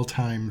the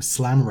all-time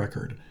slam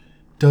record,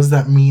 does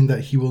that mean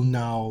that he will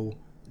now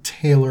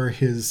tailor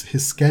his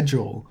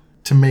schedule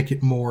to make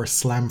it more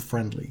slam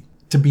friendly,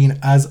 to be in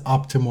as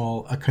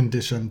optimal a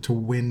condition to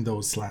win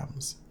those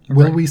slams?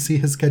 Will we see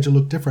his schedule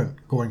look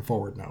different going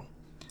forward now?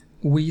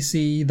 We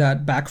see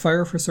that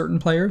backfire for certain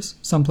players,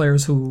 some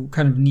players who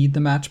kind of need the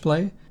match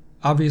play.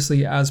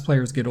 Obviously, as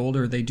players get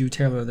older, they do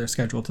tailor their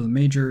schedule to the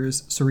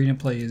majors. Serena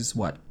plays,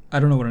 I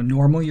don't know what a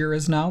normal year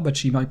is now, but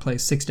she might play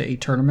 6 to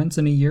 8 tournaments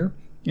in a year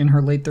in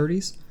her late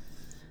 30s,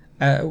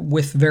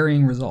 with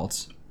varying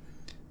results.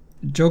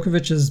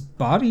 Djokovic's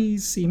body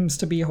seems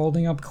to be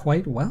holding up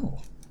quite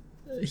well.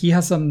 He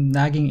has some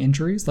nagging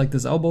injuries, like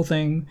this elbow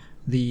thing,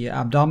 the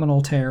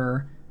abdominal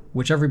tear,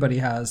 which everybody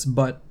has,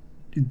 but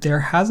there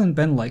hasn't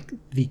been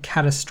the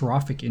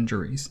catastrophic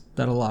injuries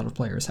that a lot of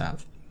players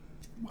have.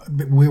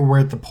 We're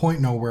at the point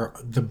now where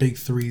the big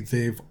three,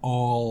 they've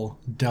all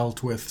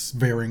dealt with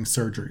varying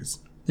surgeries.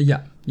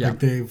 Yeah.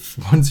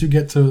 Once you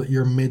get to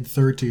your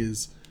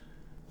mid-30s,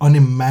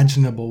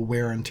 unimaginable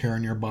wear and tear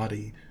on your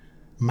body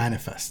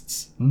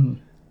manifests.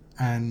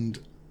 And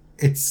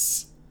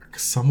it's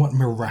somewhat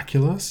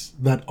miraculous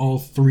that all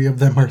 3 of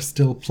them are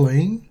still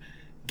playing,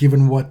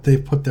 given what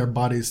they've put their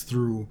bodies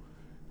through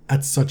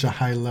at such a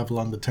high level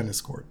on the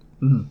tennis court.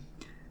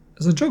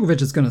 So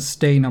Djokovic is going to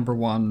stay number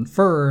 1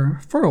 for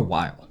a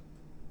while,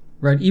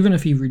 right? Even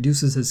if he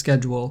reduces his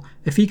schedule,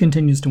 if he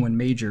continues to win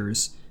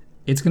majors,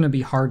 it's going to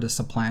be hard to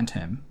supplant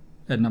him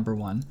at number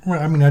 1.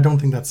 Right. I mean, I don't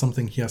think that's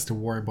something he has to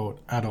worry about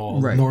at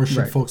all. Right, Nor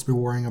should folks be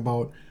worrying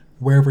about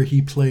wherever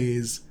he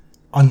plays,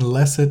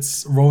 unless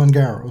it's Roland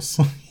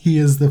Garros. He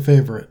is the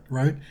favorite,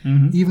 right?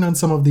 Even on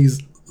some of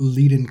these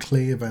lead-in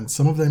clay events,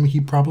 some of them he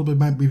probably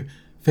might be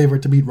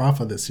favored to beat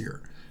Rafa this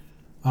year.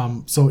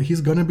 So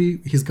he's gonna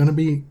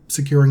be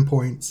securing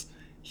points.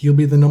 He'll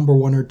be the number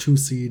 1 or 2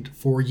 seed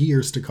for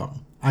years to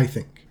come, I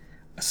think.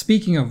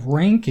 Speaking of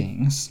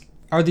rankings,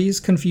 are these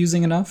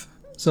confusing enough?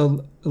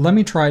 So let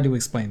me try to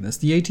explain this.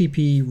 The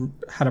ATP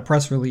had a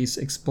press release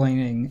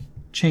explaining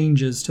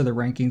changes to the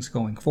rankings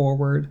going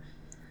forward.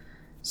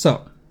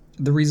 So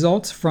the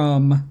results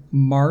from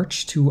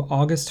March to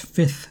August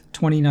 5th,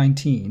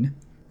 2019,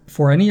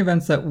 for any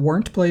events that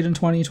weren't played in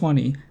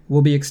 2020,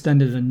 will be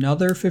extended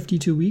another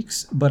 52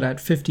 weeks, but at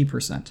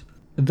 50%.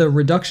 The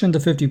reduction to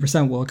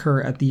 50% will occur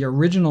at the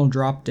original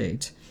drop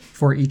date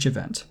for each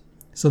event.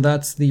 So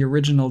that's the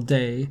original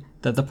day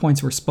that the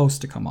points were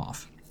supposed to come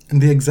off.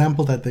 And the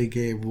example that they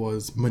gave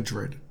was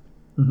Madrid,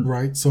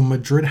 right? So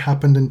Madrid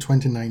happened in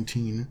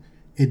 2019.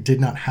 It did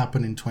not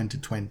happen in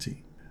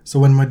 2020. So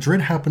when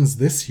Madrid happens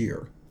this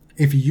year,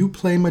 if you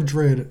play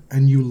Madrid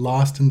and you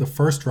lost in the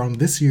first round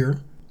this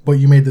year, but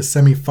you made the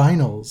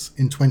semifinals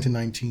in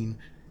 2019,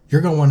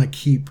 you're going to want to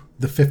keep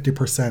the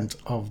 50%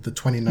 of the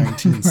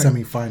 2019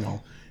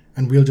 semifinal,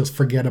 and we'll just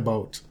forget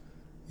about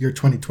your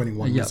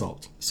 2021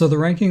 result. So the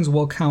rankings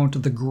will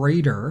count the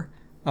greater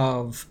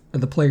of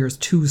the players'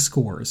 2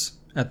 scores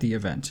at the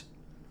event,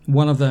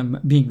 one of them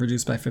being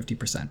reduced by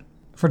 50%.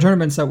 For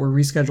tournaments that were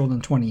rescheduled in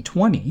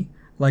 2020,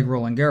 like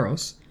Roland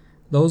Garros,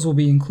 those will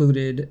be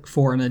included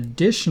for an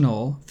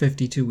additional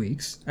 52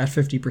 weeks at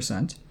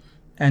 50%,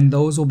 and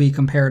those will be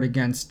compared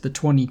against the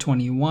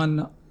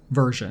 2021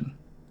 version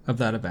of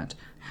that event.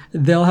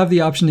 They'll have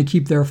the option to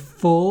keep their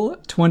full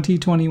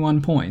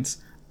 2021 points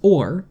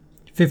or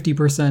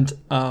 50%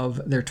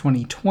 of their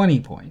 2020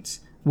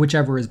 points,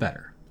 whichever is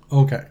better.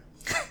 Okay.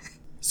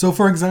 So,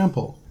 for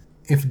example,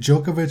 if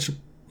Djokovic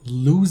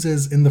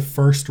loses in the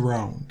first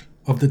round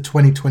of the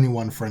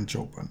 2021 French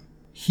Open,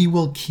 he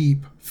will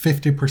keep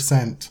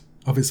 50%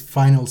 of his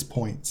finals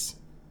points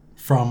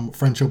from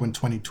French Open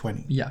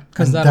 2020. Yeah,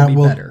 because that'll be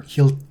better.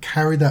 He'll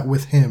carry that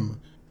with him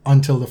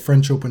until the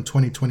French Open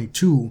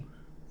 2022,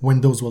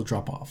 when those will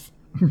drop off.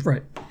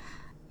 Right.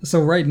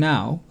 So right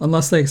now,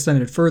 unless they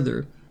extend it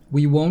further,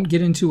 we won't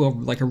get into a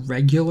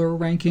regular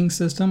ranking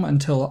system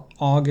until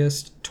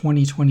August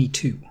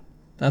 2022.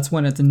 That's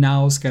when it's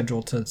now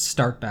scheduled to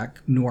start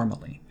back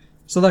normally.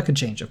 So that could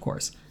change, of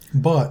course.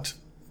 But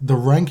the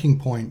ranking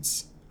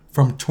points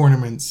from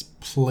tournaments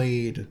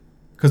played,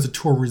 because the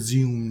tour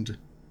resumed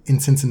in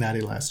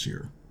Cincinnati last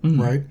year,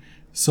 right?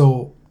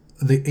 So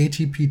the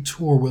ATP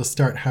Tour will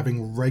start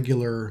having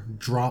regular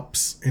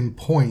drops in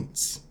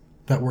points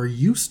that we're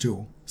used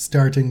to,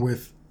 starting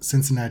with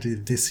Cincinnati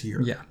this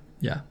year.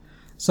 Yeah.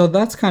 So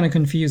that's kind of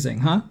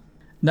confusing, huh?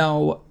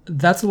 Now,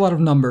 that's a lot of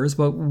numbers,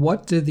 but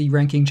what do the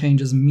ranking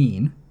changes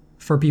mean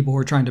for people who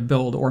are trying to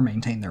build or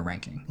maintain their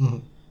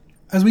ranking?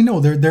 As we know,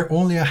 there are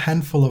only a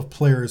handful of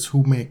players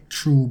who make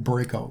true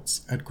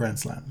breakouts at Grand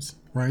Slams,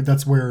 right?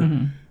 That's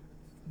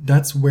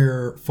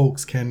where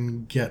folks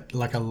can get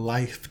like a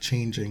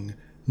life-changing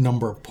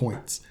number of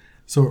points.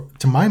 So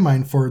to my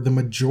mind, for the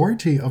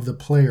majority of the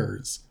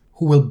players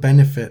who will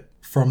benefit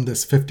from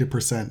this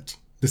 50%,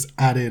 this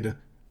added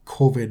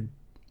COVID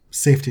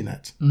safety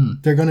net,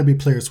 they're going to be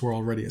players who are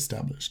already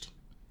established.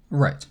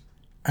 Right.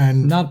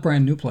 And not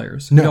brand new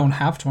players who don't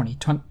have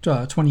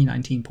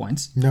 2019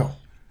 points. No.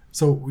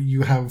 So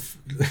you have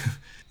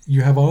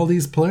all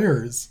these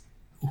players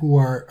who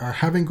are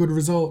having good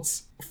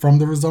results from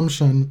the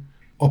resumption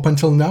up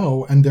until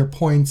now, and their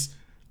points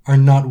are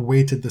not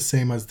weighted the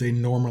same as they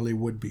normally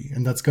would be.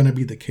 And that's going to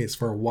be the case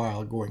for a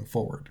while going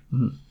forward.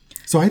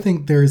 So I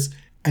think there's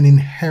an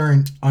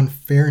inherent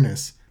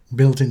unfairness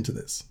built into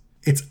this.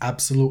 It's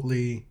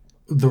absolutely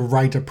the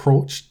right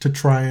approach to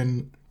try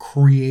and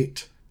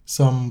create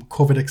some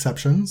COVID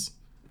exceptions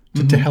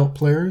to help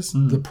players.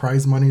 The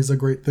prize money is a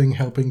great thing,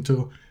 helping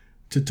to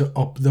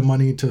up the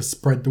money, to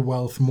spread the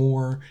wealth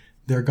more.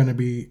 They're going to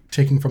be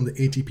taking from the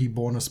ATP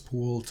bonus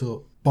pool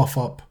to buff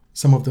up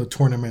some of the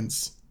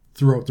tournaments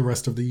throughout the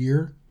rest of the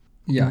year.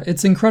 Yeah,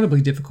 it's incredibly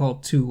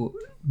difficult to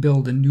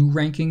build a new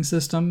ranking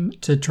system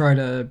to try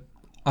to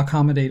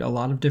accommodate a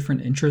lot of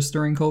different interests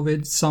during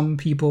COVID. Some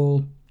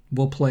people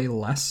will play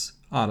less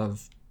out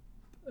of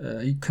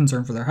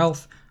concern for their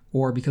health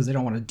or because they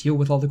don't want to deal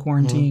with all the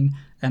quarantine.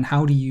 And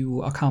how do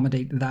you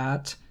accommodate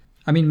that?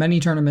 I mean,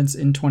 many tournaments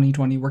in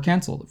 2020 were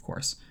canceled, of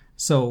course.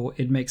 So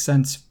it makes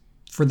sense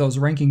for those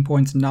ranking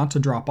points not to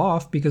drop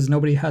off because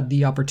nobody had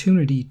the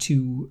opportunity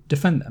to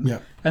defend them. Yeah.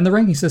 And the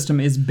ranking system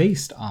is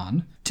based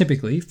on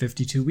typically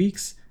 52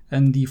 weeks.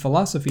 And the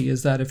philosophy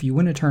is that if you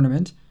win a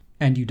tournament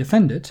and you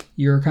defend it,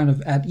 you're kind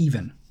of at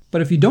even.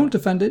 But if you don't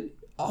defend it,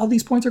 all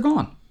these points are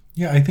gone.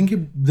 Yeah, I think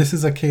this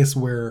is a case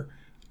where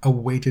a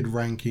weighted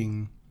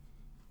ranking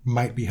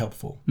might be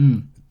helpful,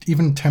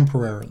 even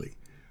temporarily,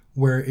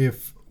 where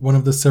if one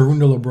of the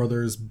Cerúndolo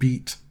brothers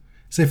beat,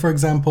 say for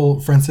example,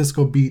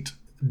 Francisco beat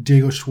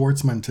Diego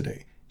Schwartzman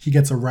today, he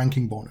gets a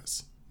ranking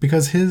bonus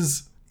because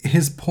his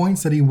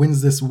points that he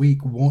wins this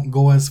week won't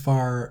go as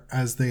far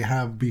as they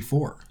have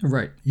before.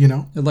 Right. You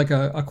know? Like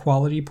a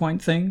quality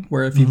point thing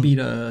where if you beat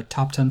a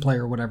top 10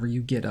 player or whatever,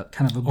 you get a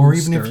kind of a booster. Or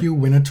even if you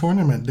win a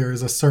tournament, there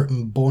is a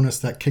certain bonus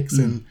that kicks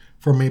in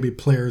for maybe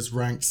players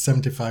ranked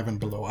 75 and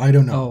below. I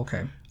don't know. Oh,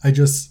 okay.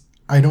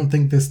 I don't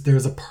think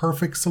there's a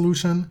perfect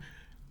solution.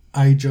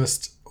 I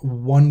just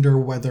wonder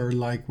whether,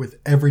 like with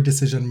every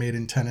decision made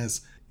in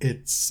tennis,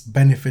 it's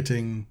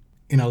benefiting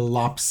in a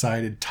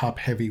lopsided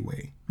top-heavy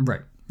way.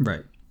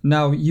 Right.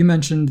 Now, you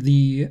mentioned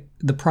the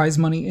prize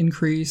money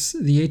increase.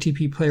 The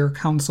ATP Player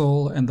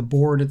Council and the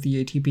board at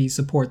the ATP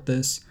support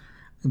this.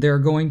 They're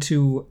going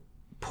to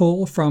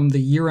pull from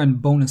the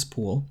year-end bonus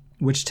pool,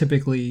 which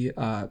typically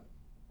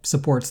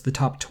supports the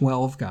top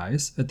 12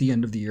 guys at the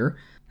end of the year.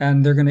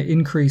 And they're going to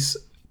increase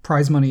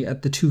prize money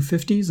at the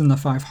 250s and the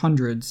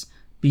 500s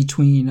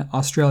between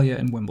Australia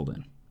and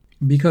Wimbledon.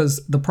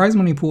 Because the prize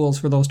money pools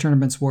for those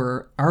tournaments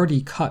were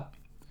already cut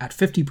at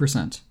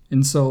 50%.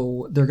 And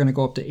so they're going to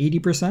go up to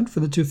 80% for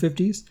the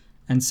 250s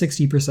and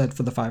 60%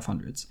 for the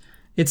 500s.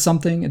 It's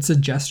something, it's a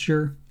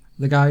gesture.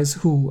 The guys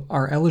who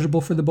are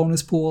eligible for the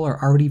bonus pool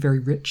are already very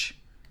rich.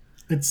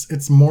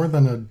 It's more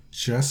than a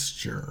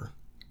gesture,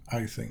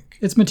 I think.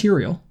 It's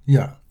material.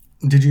 Yeah.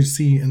 Did you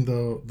see in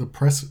the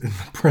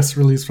press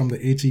release from the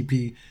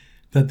ATP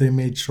that they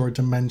made sure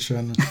to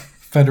mention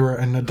Federer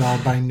and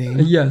Nadal by name?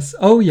 Yes.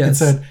 Oh, yes.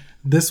 It said,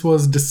 This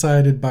was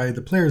decided by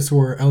the players who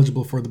are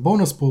eligible for the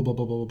bonus pool, blah,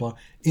 blah, blah, blah, blah,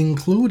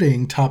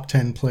 including top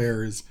 10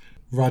 players,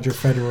 Roger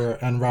Federer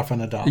and Rafa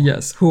Nadal.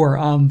 Yes, who are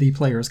on the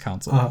Players'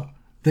 Council.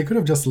 They could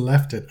have just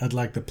left it at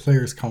like the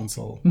Players'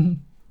 Council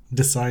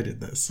decided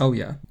this. Oh,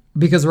 yeah.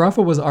 Because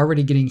Rafa was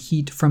already getting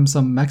heat from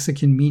some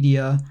Mexican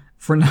media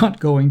for not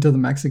going to the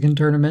Mexican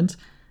tournament.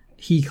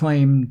 He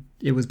claimed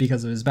it was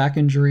because of his back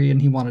injury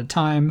and he wanted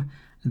time.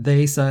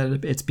 They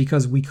said it's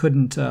because we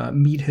couldn't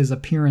meet his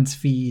appearance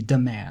fee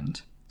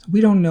demand. We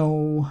don't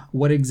know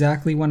what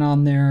exactly went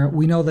on there.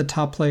 We know that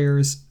top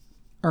players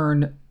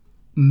earn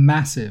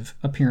massive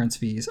appearance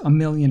fees, $1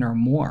 million or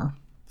more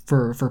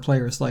for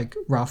players like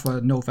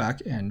Rafa,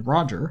 Novak, and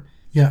Roger.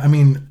 Yeah, I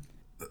mean,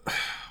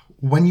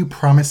 when you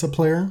promise a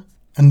player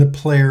and the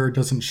player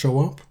doesn't show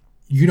up,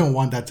 you don't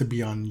want that to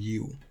be on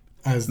you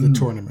as the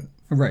tournament.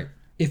 Right.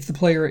 If the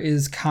player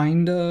is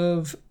kind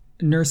of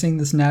nursing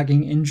this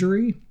nagging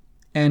injury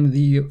and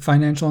the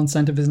financial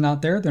incentive is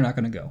not there, they're not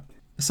going to go.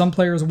 Some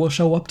players will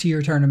show up to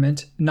your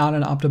tournament not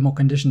in optimal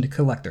condition to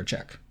collect their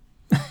check.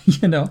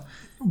 You know?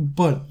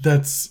 But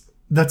that's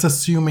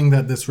assuming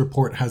that this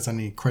report has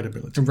any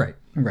credibility. Right.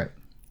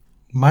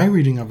 My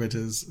reading of it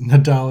is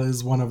Nadal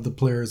is one of the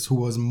players who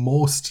was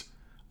most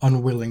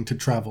unwilling to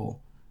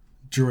travel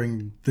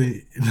during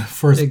the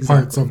first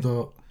parts of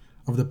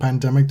the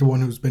pandemic, the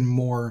one who's been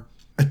more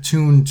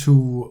attuned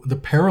to the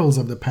perils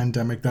of the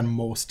pandemic than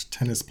most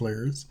tennis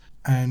players.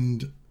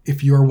 And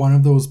if you're one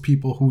of those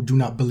people who do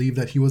not believe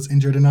that he was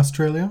injured in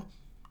Australia,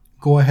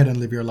 go ahead and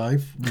live your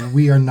life.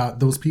 We are not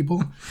those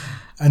people.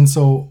 And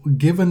so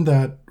given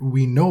that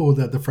we know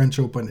that the French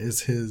Open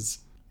is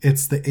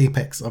it's the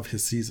apex of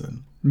his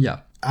season.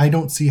 Yeah. I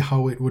don't see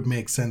how it would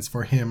make sense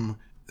for him,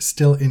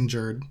 still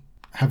injured,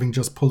 having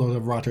just pulled out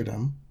of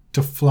Rotterdam,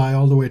 to fly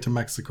all the way to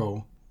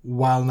Mexico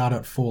while not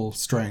at full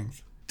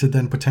strength, to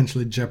then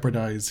potentially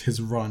jeopardize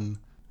his run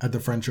at the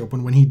French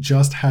Open when he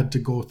just had to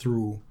go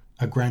through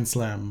a Grand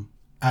Slam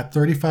at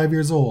 35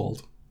 years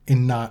old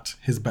in not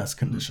his best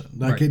condition.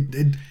 Like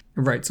right.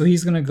 Right. So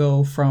he's going to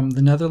go from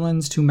the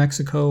Netherlands to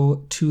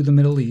Mexico to the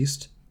Middle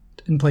East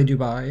and play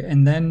Dubai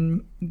and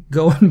then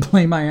go and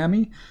play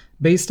Miami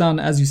based on,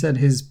 as you said,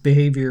 his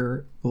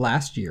behavior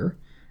last year.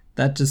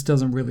 That just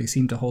doesn't really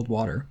seem to hold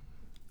water.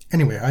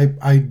 Anyway,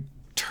 I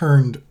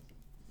turned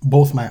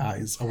both my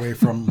eyes away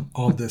from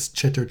all this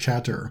chitter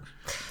chatter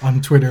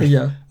on Twitter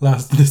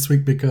this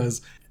week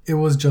because it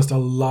was just a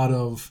lot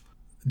of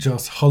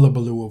just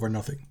hullabaloo over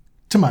nothing,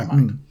 to my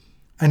mind.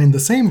 And in the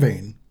same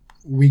vein,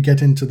 we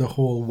get into the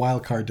whole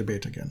wildcard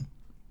debate again.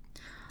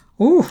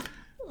 Ooh,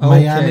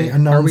 Miami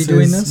announces, are we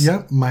doing this?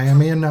 Yep,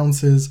 Miami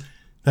announces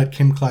that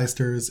Kim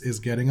Clijsters is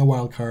getting a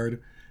wild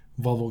card.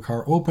 Volvo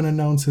Car Open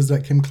announces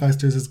that Kim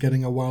Clijsters is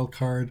getting a wild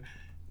card.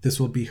 This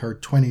will be her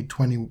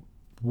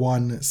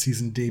 2021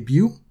 season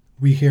debut.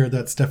 We hear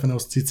that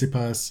Stefanos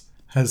Tsitsipas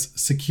has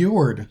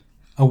secured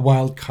a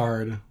wild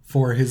card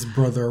for his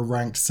brother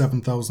ranked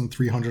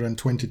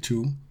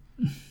 7,322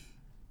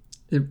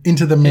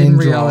 into the main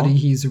draw. In reality,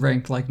 he's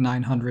ranked like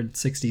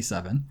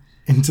 967.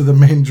 Into the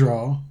main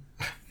draw.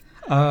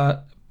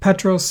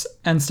 Petros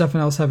and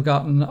Stefanos have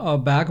gotten a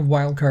bag of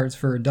wild cards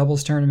for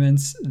doubles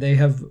tournaments. They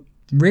have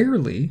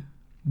rarely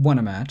won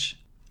a match.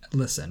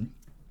 Listen,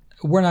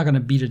 we're not going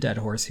to beat a dead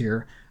horse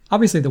here.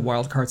 Obviously, the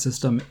wild card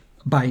system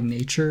by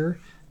nature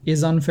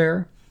is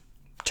unfair.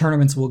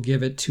 Tournaments will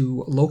give it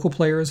to local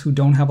players who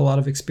don't have a lot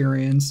of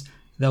experience.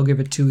 They'll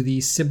give it to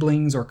the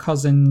siblings or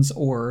cousins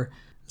or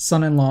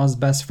son-in-law's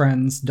best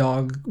friend's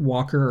dog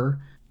walker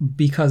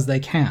because they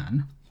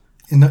can.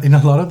 In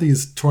a lot of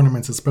these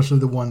tournaments, especially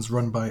the ones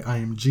run by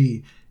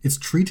IMG, it's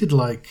treated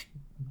like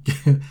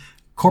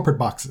corporate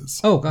boxes.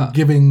 Oh, God.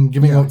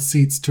 Giving out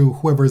seats to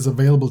whoever is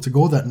available to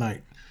go that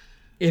night.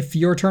 If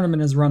your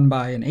tournament is run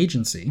by an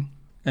agency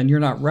and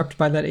you're not repped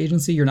by that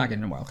agency, you're not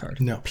getting a wild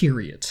card. No.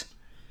 Period.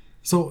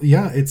 So,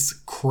 yeah, it's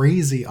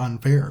crazy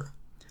unfair.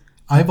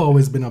 I've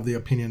always been of the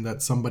opinion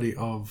that somebody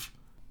of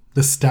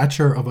the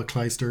stature of a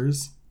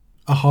Clijsters,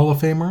 a Hall of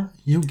Famer,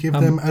 you give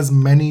them as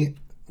many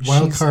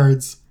wild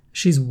cards.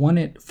 She's won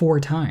it 4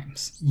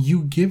 times.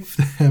 You give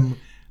them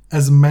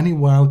as many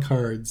wild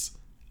cards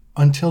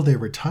until they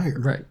retire.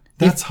 Right.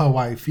 That's how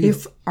I feel.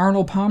 If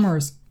Arnold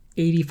Palmer's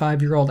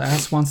 85-year-old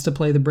ass wants to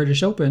play the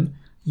British Open,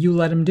 you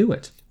let him do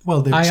it.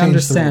 Well, I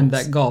understand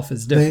that golf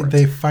is different.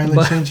 They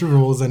finally changed the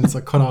rules and it's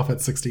a cutoff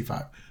at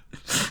 65.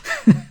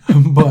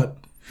 But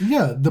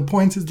yeah, the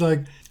point is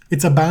like,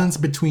 it's a balance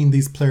between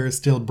these players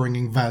still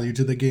bringing value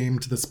to the game,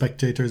 to the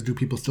spectators. Do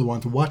people still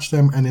want to watch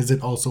them? And is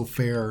it also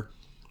fair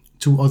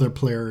to other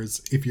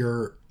players if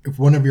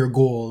one of your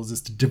goals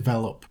is to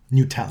develop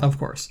new talent? Of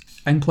course.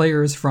 And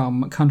players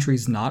from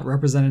countries not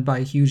represented by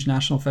a huge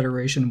national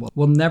federation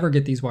will never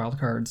get these wild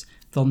cards.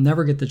 They'll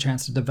never get the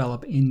chance to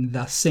develop in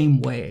the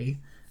same way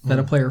that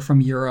a player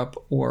from Europe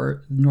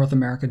or North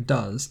America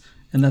does.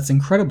 And that's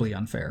incredibly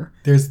unfair.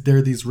 There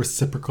are these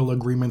reciprocal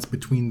agreements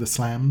between the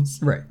slams.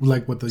 Right.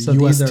 Like with the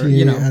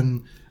USTA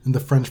and the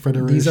French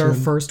Federation. These are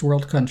first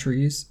world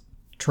countries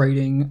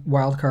trading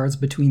wild cards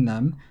between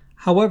them.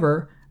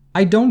 However,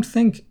 I don't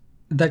think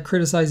that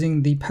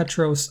criticizing the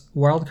Petros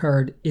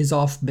wildcard is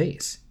off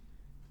base.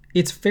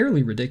 It's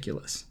fairly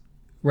ridiculous,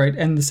 right?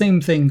 And the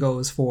same thing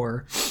goes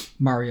for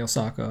Mario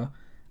Osaka.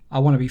 I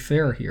want to be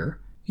fair here.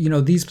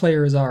 These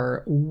players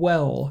are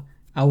well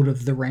out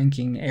of the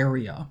ranking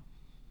area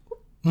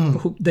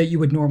that you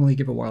would normally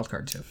give a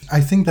wildcard to.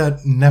 I think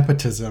that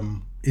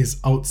nepotism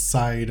is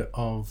outside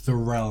of the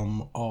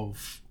realm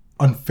of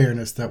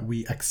unfairness that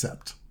we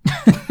accept.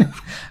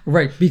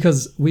 Right,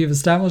 because we've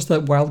established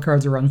that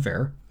wildcards are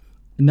unfair.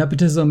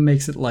 Nepotism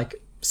makes it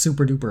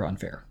super duper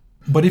unfair.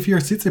 But if you're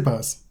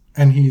Tsitsipas,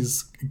 and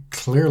he's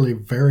clearly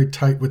very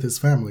tight with his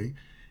family,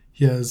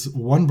 he has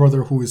one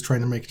brother who is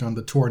trying to make it on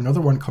the tour, another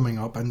one coming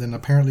up, and then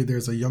apparently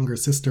there's a younger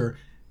sister,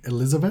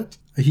 Elizabeth.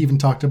 He even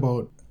talked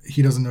about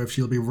he doesn't know if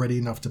she'll be ready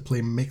enough to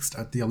play mixed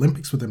at the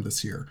Olympics with him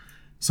this year.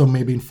 So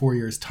maybe in 4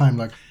 years'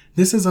 time.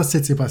 This is a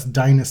Tsitsipas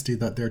dynasty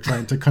that they're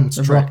trying to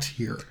construct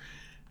here.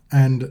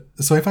 And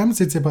so if I'm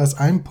Tsitsipas,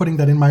 I'm putting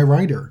that in my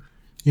rider.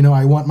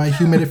 I want my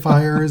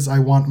humidifiers, I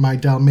want my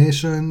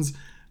Dalmatians,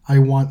 I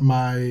want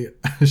my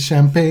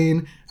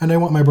champagne, and I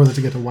want my brother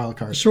to get a wild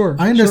card. Sure.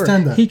 I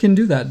understand that. He can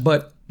do that,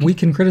 but we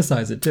can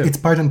criticize it too. It's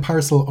part and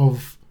parcel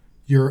of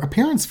your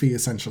appearance fee,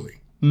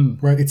 essentially.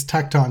 Right? It's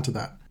tacked on to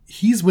that.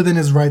 He's within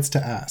his rights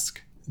to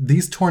ask.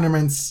 These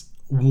tournaments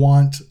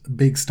want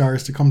big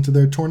stars to come to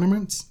their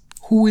tournaments.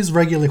 Who's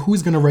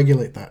going to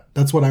regulate that?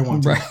 That's what I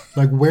want. Right.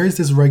 Where is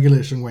this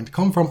regulation going to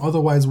come from?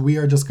 Otherwise, we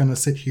are just going to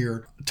sit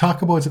here,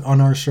 talk about it on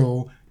our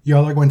show.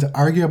 Y'all are going to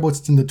argue about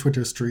it in the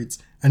Twitter streets,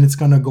 and it's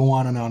going to go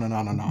on and on and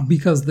on and on.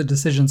 Because the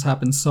decisions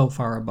happen so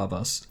far above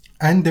us.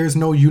 And there's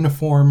no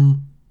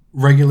uniform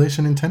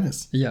regulation in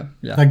tennis. Yeah.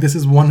 This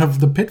is one of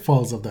the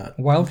pitfalls of that.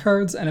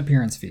 Wildcards and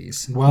appearance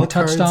fees. We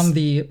touched on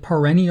the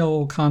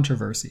perennial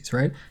controversies,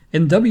 right?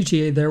 In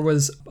WTA, there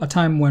was a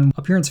time when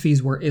appearance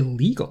fees were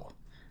illegal.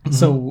 Mm-hmm.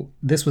 So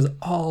this was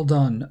all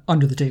done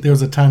under the table. There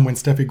was a time when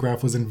Steffi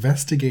Graf was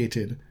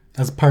investigated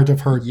as part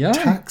of her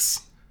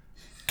tax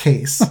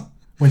case,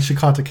 when she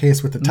caught a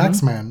case with the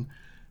tax man,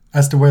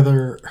 as to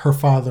whether her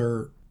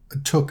father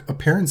took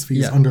appearance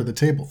fees under the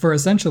table. For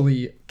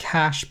essentially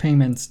cash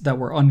payments that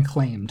were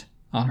unclaimed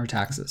on her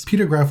taxes.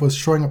 Peter Graf was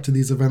showing up to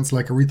these events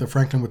like Aretha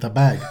Franklin with a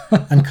bag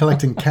and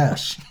collecting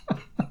cash.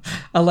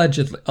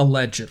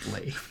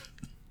 Allegedly.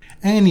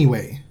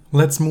 Anyway,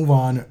 let's move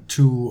on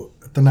to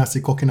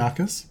Thanasi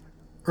Kokkinakis.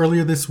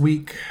 Earlier this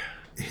week,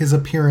 his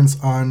appearance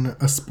on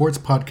a sports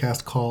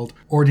podcast called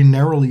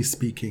Ordinarily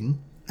Speaking,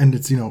 and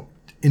it's, in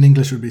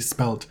English it would be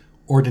spelled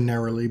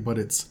ordinarily, but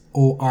it's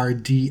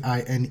Ordineroli,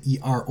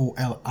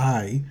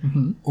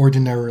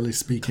 Ordinarily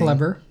Speaking.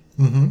 Clever.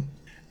 Mm-hmm.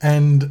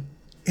 And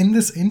in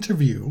this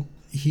interview,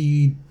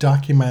 he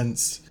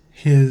documents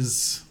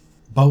his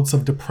bouts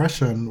of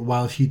depression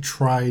while he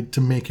tried to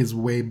make his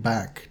way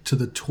back to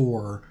the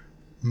tour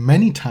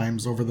many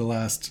times over the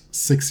last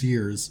 6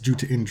 years due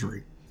to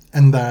injury.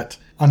 And that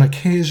on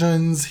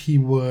occasions he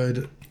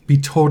would be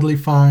totally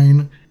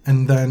fine,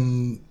 and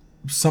then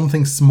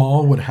something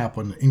small would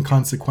happen,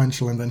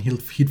 inconsequential, and then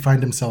he'd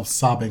find himself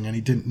sobbing and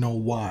he didn't know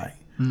why.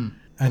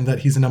 And that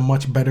he's in a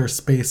much better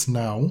space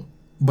now,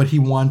 but he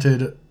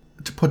wanted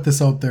to put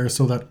this out there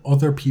so that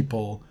other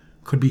people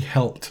could be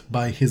helped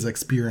by his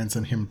experience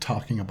and him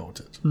talking about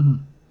it.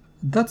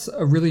 That's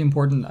a really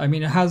important,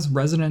 it has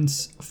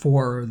resonance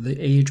for the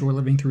age we're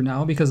living through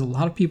now, because a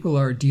lot of people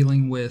are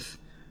dealing with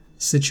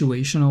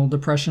situational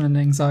depression and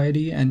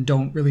anxiety and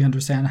don't really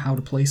understand how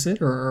to place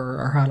it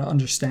or how to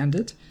understand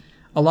it.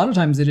 A lot of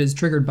times it is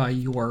triggered by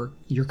your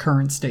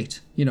current state,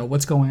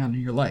 what's going on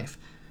in your life.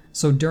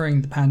 So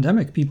during the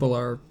pandemic, people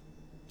are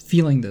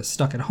feeling this,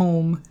 stuck at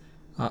home,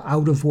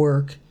 out of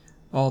work,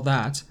 all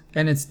that.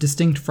 And it's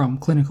distinct from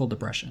clinical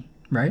depression,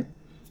 right?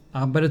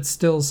 But it's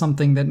still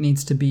something that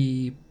needs to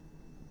be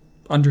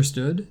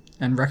understood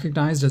and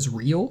recognized as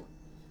real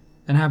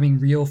and having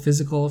real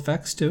physical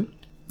effects too.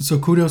 So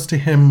kudos to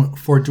him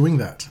for doing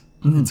that.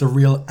 It's a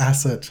real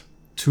asset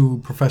to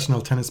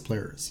professional tennis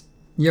players.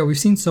 Yeah, we've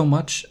seen so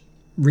much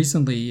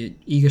recently.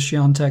 Iga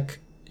Świątek,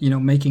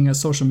 making a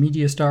social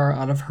media star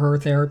out of her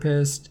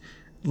therapist.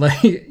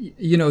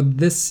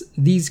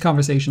 These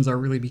conversations are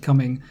really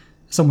becoming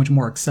so much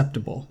more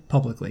acceptable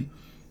publicly.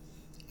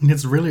 And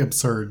it's really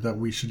absurd that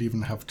we should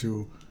even have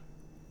to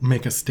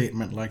make a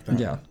statement like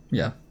that.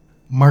 Yeah.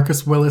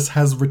 Marcus Willis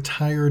has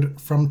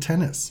retired from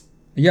tennis.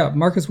 Yeah,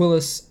 Marcus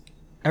Willis,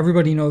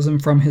 everybody knows him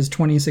from his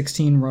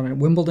 2016 run at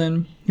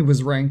Wimbledon. He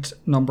was ranked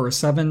number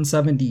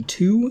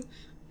 772,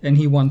 and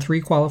he won 3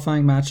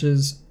 qualifying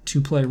matches to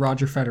play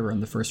Roger Federer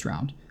in the first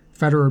round.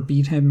 Federer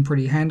beat him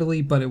pretty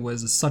handily, but it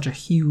was such a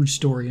huge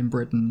story in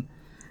Britain.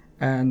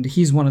 And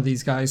he's one of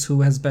these guys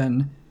who has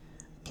been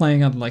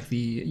playing on the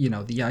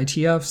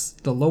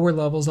ITFs, the lower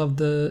levels of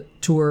the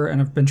tour,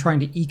 and have been trying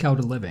to eke out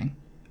a living.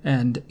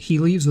 And he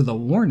leaves with a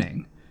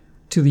warning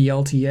to the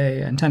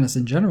LTA and tennis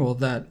in general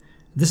that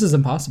this is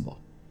impossible.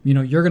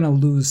 You're going to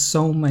lose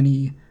so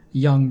many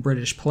young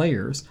British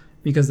players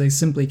because they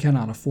simply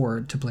cannot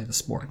afford to play the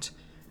sport.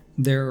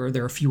 There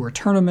are fewer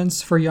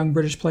tournaments for young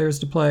British players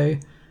to play,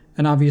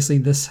 and obviously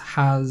this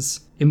has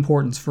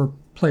importance for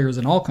players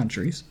in all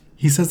countries.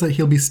 He says that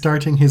he'll be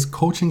starting his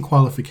coaching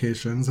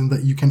qualifications and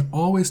that you can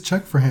always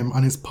check for him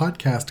on his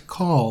podcast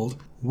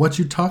called What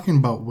You Talking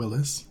About,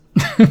 Willis?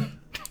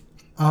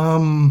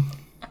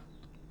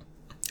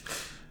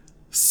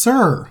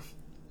 Sir,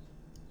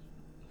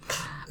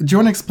 do you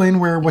want to explain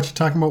where What You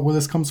Talking About,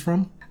 Willis comes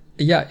from?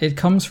 Yeah, it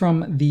comes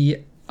from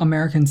the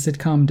American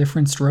sitcom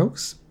Different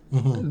Strokes.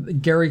 Mm-hmm.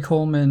 Gary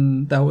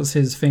Coleman, that was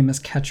his famous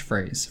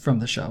catchphrase from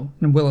the show.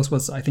 And Willis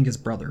was, I think, his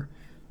brother.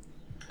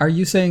 Are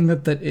you saying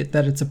that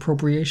it's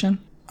appropriation?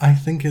 I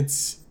think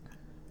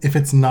if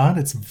it's not,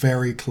 it's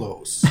very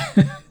close.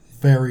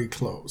 Very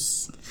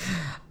close.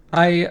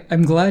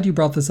 I'm glad you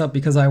brought this up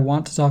because I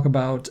want to talk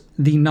about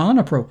the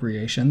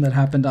non-appropriation that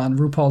happened on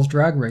RuPaul's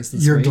Drag Race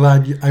this week. You're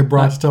glad I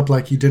brought it up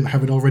like you didn't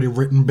have it already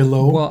written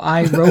below? Well,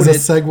 I wrote as it. A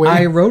segue?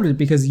 I wrote it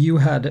because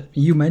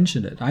you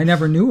mentioned it. I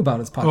never knew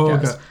about his podcast. Oh,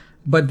 okay.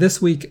 But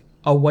this week,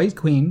 a white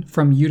queen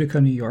from Utica,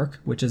 New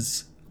York, which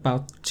is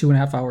about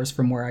 2.5 hours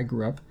from where I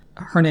grew up.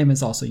 Her name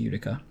is also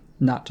Utica,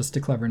 not just a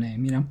clever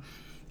name, you know.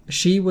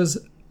 She was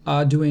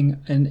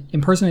doing an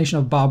impersonation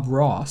of Bob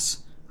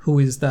Ross, who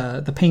is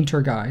the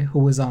painter guy who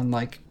was on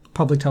like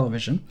public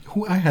television.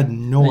 Who I had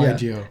no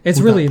idea. It's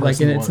really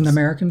like it's an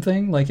American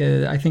thing, like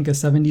I think a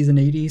 70s and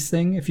 80s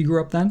thing if you grew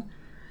up then.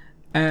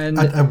 And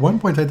at one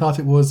point I thought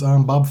it was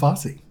Bob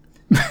Fosse.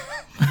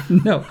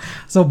 No.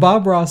 So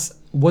Bob Ross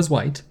was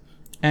white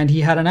and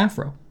he had an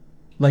afro.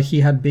 Like he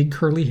had big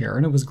curly hair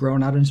and it was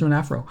grown out into an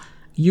afro.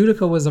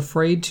 Utica was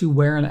afraid to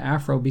wear an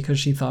afro because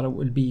she thought it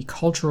would be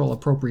cultural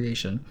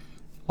appropriation.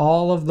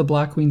 All of the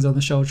black queens on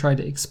the show tried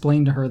to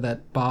explain to her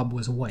that Bob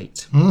was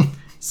white.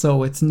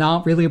 So it's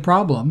not really a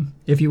problem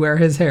if you wear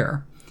his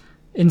hair.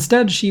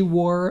 Instead, she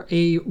wore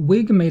a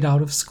wig made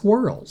out of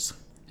squirrels.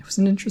 It was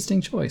an interesting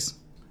choice.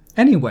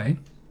 Anyway.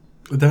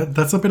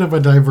 That's a bit of a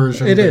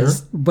diversion. It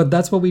is, but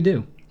that's what we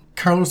do.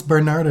 Carlos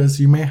Bernardes,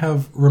 you may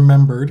have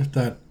remembered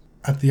that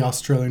at the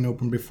Australian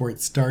Open before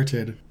it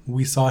started,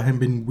 we saw him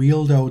being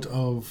wheeled out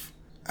of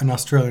an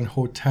Australian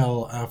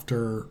hotel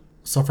after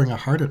suffering a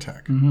heart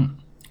attack. Mm-hmm.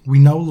 We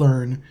now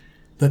learn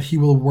that he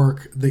will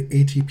work the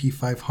ATP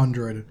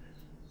 500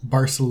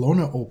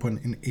 Barcelona Open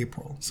in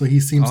April. So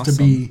he seems to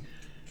be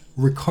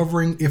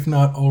recovering, if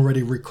not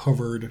already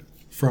recovered,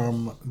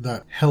 from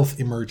that health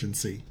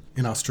emergency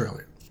in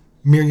Australia.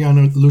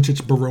 Mirjana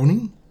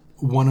Lucic-Baroni,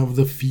 one of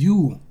the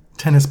few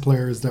tennis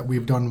players that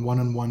we've done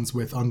one-on-ones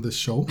with on this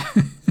show.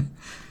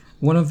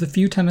 One of the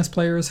few tennis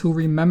players who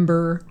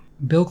remember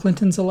Bill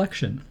Clinton's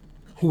election.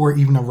 Who were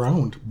even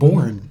around,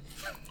 born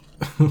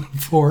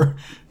for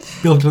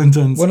Bill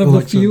Clinton's One of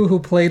election. the few who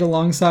played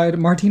alongside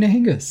Martina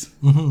Hingis.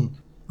 Mm-hmm.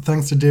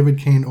 Thanks to David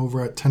Kane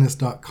over at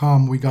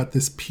tennis.com, we got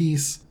this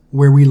piece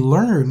where we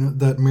learn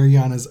that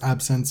Mirjana's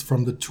absence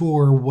from the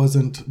tour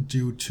wasn't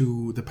due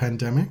to the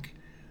pandemic,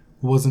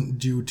 wasn't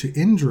due to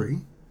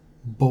injury,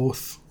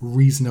 both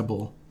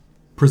reasonable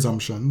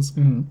presumptions,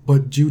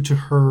 but due to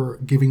her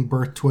giving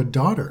birth to a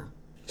daughter.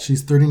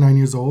 She's 39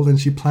 years old and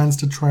she plans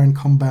to try and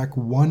come back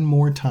one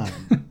more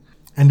time.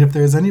 And if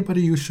there's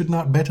anybody you should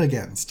not bet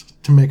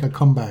against to make a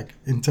comeback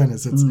in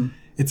tennis,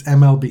 it's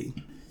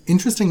MLB.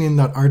 Interesting in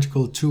that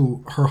article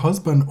too, her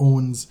husband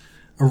owns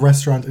a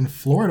restaurant in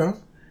Florida,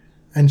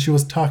 and she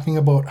was talking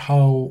about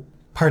how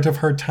part of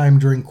her time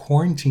during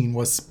quarantine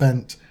was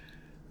spent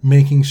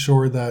making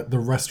sure that the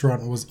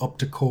restaurant was up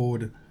to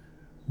code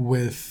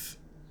with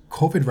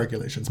COVID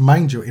regulations.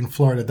 Mind you, in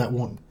Florida, that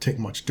won't take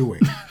much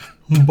doing.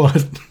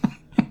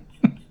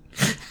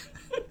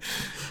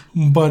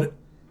 But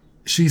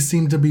she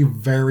seemed to be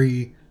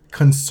very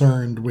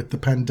concerned with the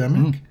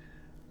pandemic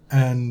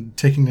and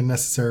taking the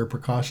necessary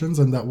precautions,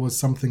 and that was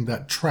something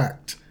that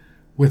tracked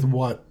with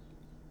what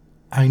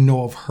I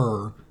know of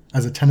her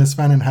as a tennis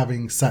fan and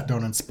having sat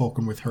down and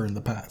spoken with her in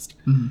the past.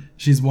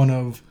 She's one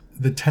of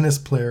the tennis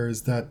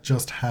players that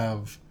just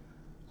have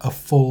a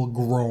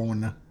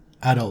full-grown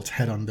adult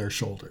head on their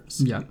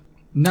shoulders. Yeah.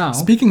 Now,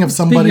 speaking of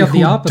somebody who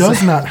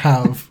does not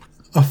have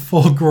a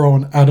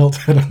full-grown adult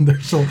head on their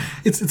shoulder,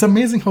 it's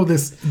amazing how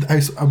this.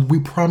 We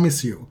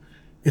promise you,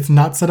 it's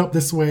not set up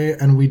this way,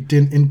 and we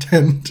didn't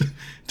intend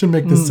to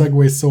make the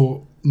segue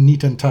so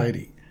neat and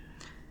tidy.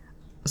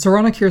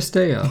 Sorana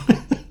Cirstea.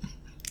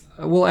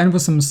 We'll end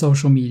with some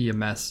social media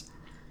mess.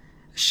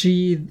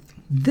 She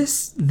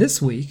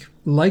this week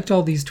liked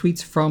all these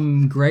tweets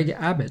from Greg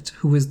Abbott,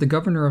 who is the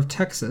governor of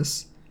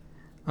Texas,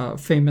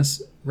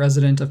 famous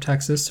resident of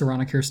Texas,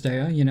 Sorana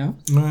Cirstea, you know,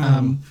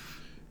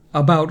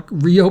 about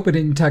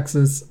reopening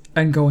Texas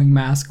and going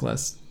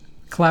maskless.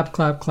 Clap,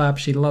 clap, clap.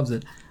 She loves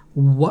it.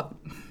 What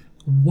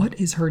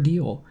is her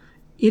deal?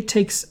 It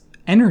takes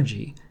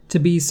energy to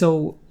be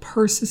so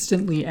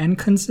persistently and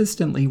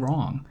consistently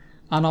wrong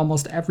on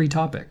almost every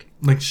topic.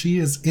 Like, she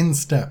is in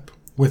step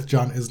with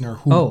John Isner,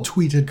 who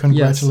tweeted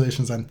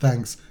congratulations and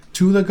thanks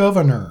to the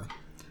governor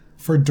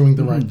for doing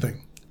the right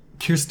thing.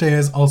 Cirstea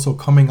is also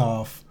coming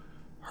off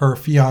her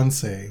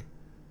fiancé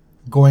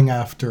going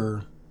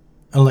after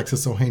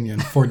Alexis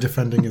Ohanian for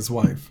defending his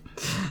wife,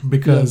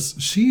 because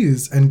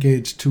she's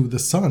engaged to the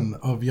son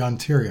of Jan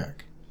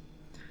Tiriac.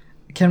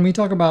 Can we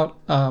talk about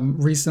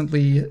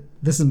recently,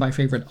 this is my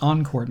favorite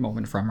on-court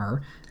moment from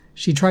her.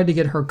 She tried to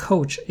get her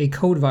coach a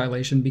code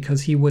violation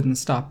because he wouldn't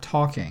stop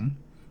talking.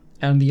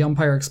 And the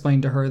umpire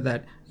explained to her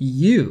that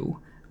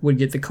you would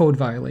get the code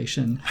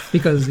violation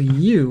because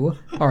you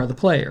are the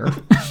player.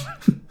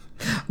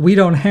 We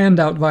don't hand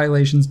out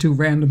violations to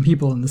random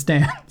people in the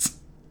stands.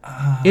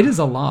 It is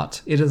a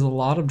lot. It is a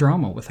lot of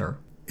drama with her.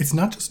 It's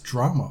not just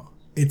drama.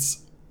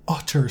 It's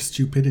utter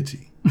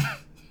stupidity.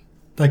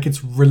 Like,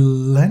 it's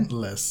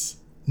relentless,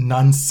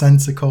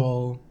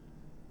 nonsensical,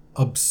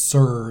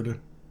 absurd,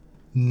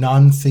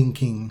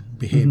 non-thinking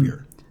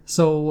behavior.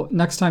 So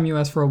next time you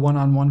ask for a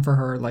one-on-one for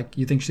her, like,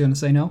 you think she's going to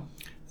say no?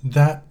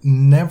 That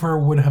never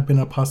would have been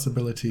a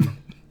possibility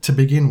to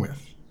begin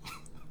with.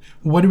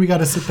 What do we got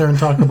to sit there and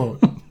talk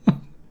about?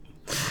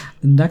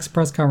 The next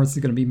press conference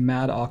is going to be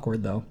mad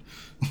awkward, though.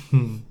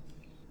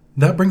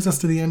 That brings us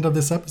to the end of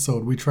this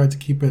episode. We tried to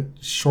keep it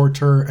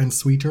shorter and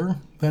sweeter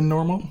than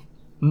normal.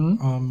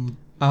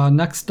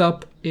 Next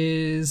up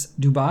is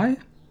Dubai.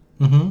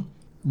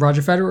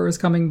 Roger Federer is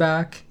coming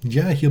back.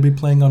 Yeah, he'll be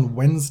playing on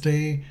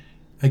Wednesday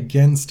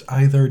against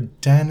either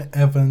Dan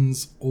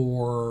Evans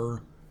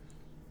or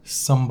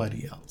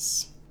somebody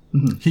else.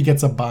 He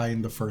gets a bye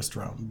in the first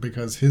round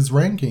because his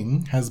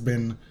ranking has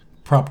been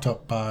propped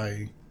up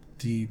by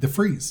the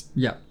freeze.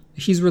 Yeah.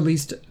 He's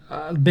released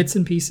bits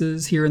and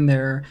pieces here and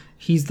there.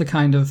 He's the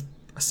kind of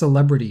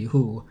celebrity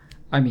who,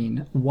 I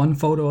mean, one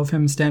photo of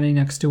him standing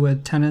next to a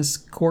tennis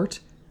court,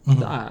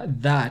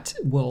 that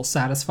will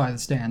satisfy the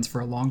stands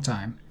for a long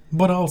time.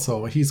 But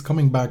also, he's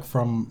coming back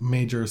from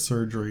major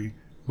surgery,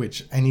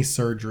 which any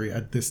surgery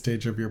at this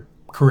stage of your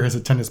career as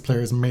a tennis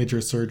player is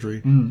major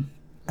surgery.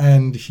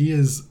 And he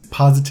is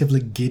positively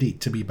giddy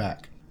to be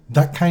back.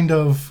 That kind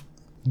of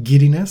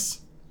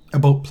giddiness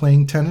about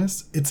playing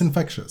tennis, it's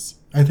infectious.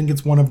 I think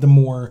it's one of the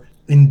more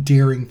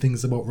endearing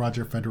things about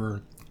Roger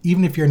Federer,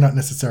 even if you're not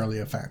necessarily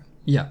a fan.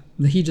 Yeah,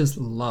 he just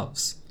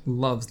loves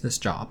this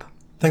job.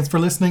 Thanks for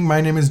listening.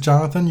 My name is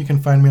Jonathan. You can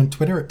find me on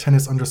Twitter at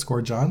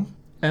tennis_John.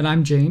 And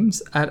I'm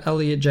James at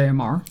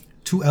ElliotJMR.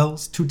 2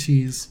 L's, 2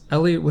 T's.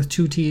 Elliot with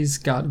 2 T's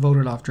got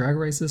voted off Drag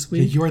Race this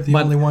week. Yeah, you are the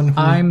only one who...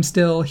 I'm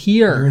still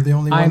here. You're the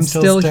only one I'm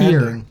still standing.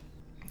 here.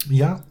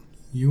 Yeah,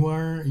 you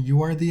are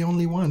the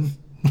only one.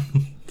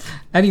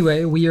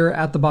 Anyway, we are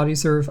at The Body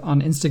Serve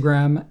on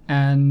Instagram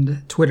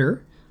and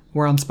Twitter.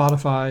 We're on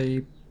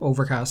Spotify,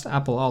 Overcast,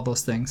 Apple, all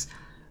those things.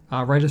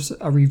 Write us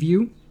a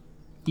review.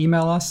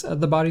 Email us at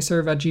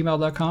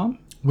thebodyserve@gmail.com.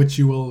 Which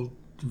you will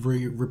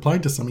reply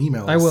to some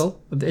emails. I will.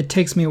 It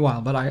takes me a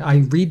while, but I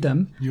read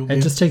them.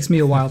 It just takes me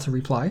a while to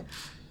reply.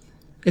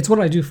 It's what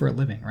I do for a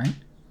living, right?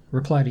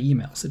 Reply to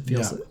emails. It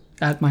feels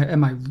at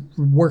my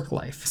work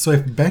life. So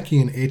if Becky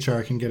in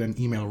HR can get an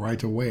email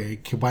right away,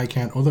 why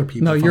can't other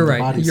people? No, you're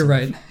right. You're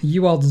right.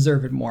 You all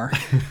deserve it more.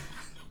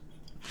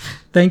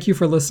 Thank you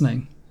for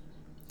listening.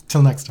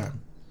 Till next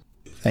time.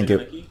 Thank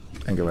you.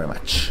 Thank you very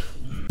much.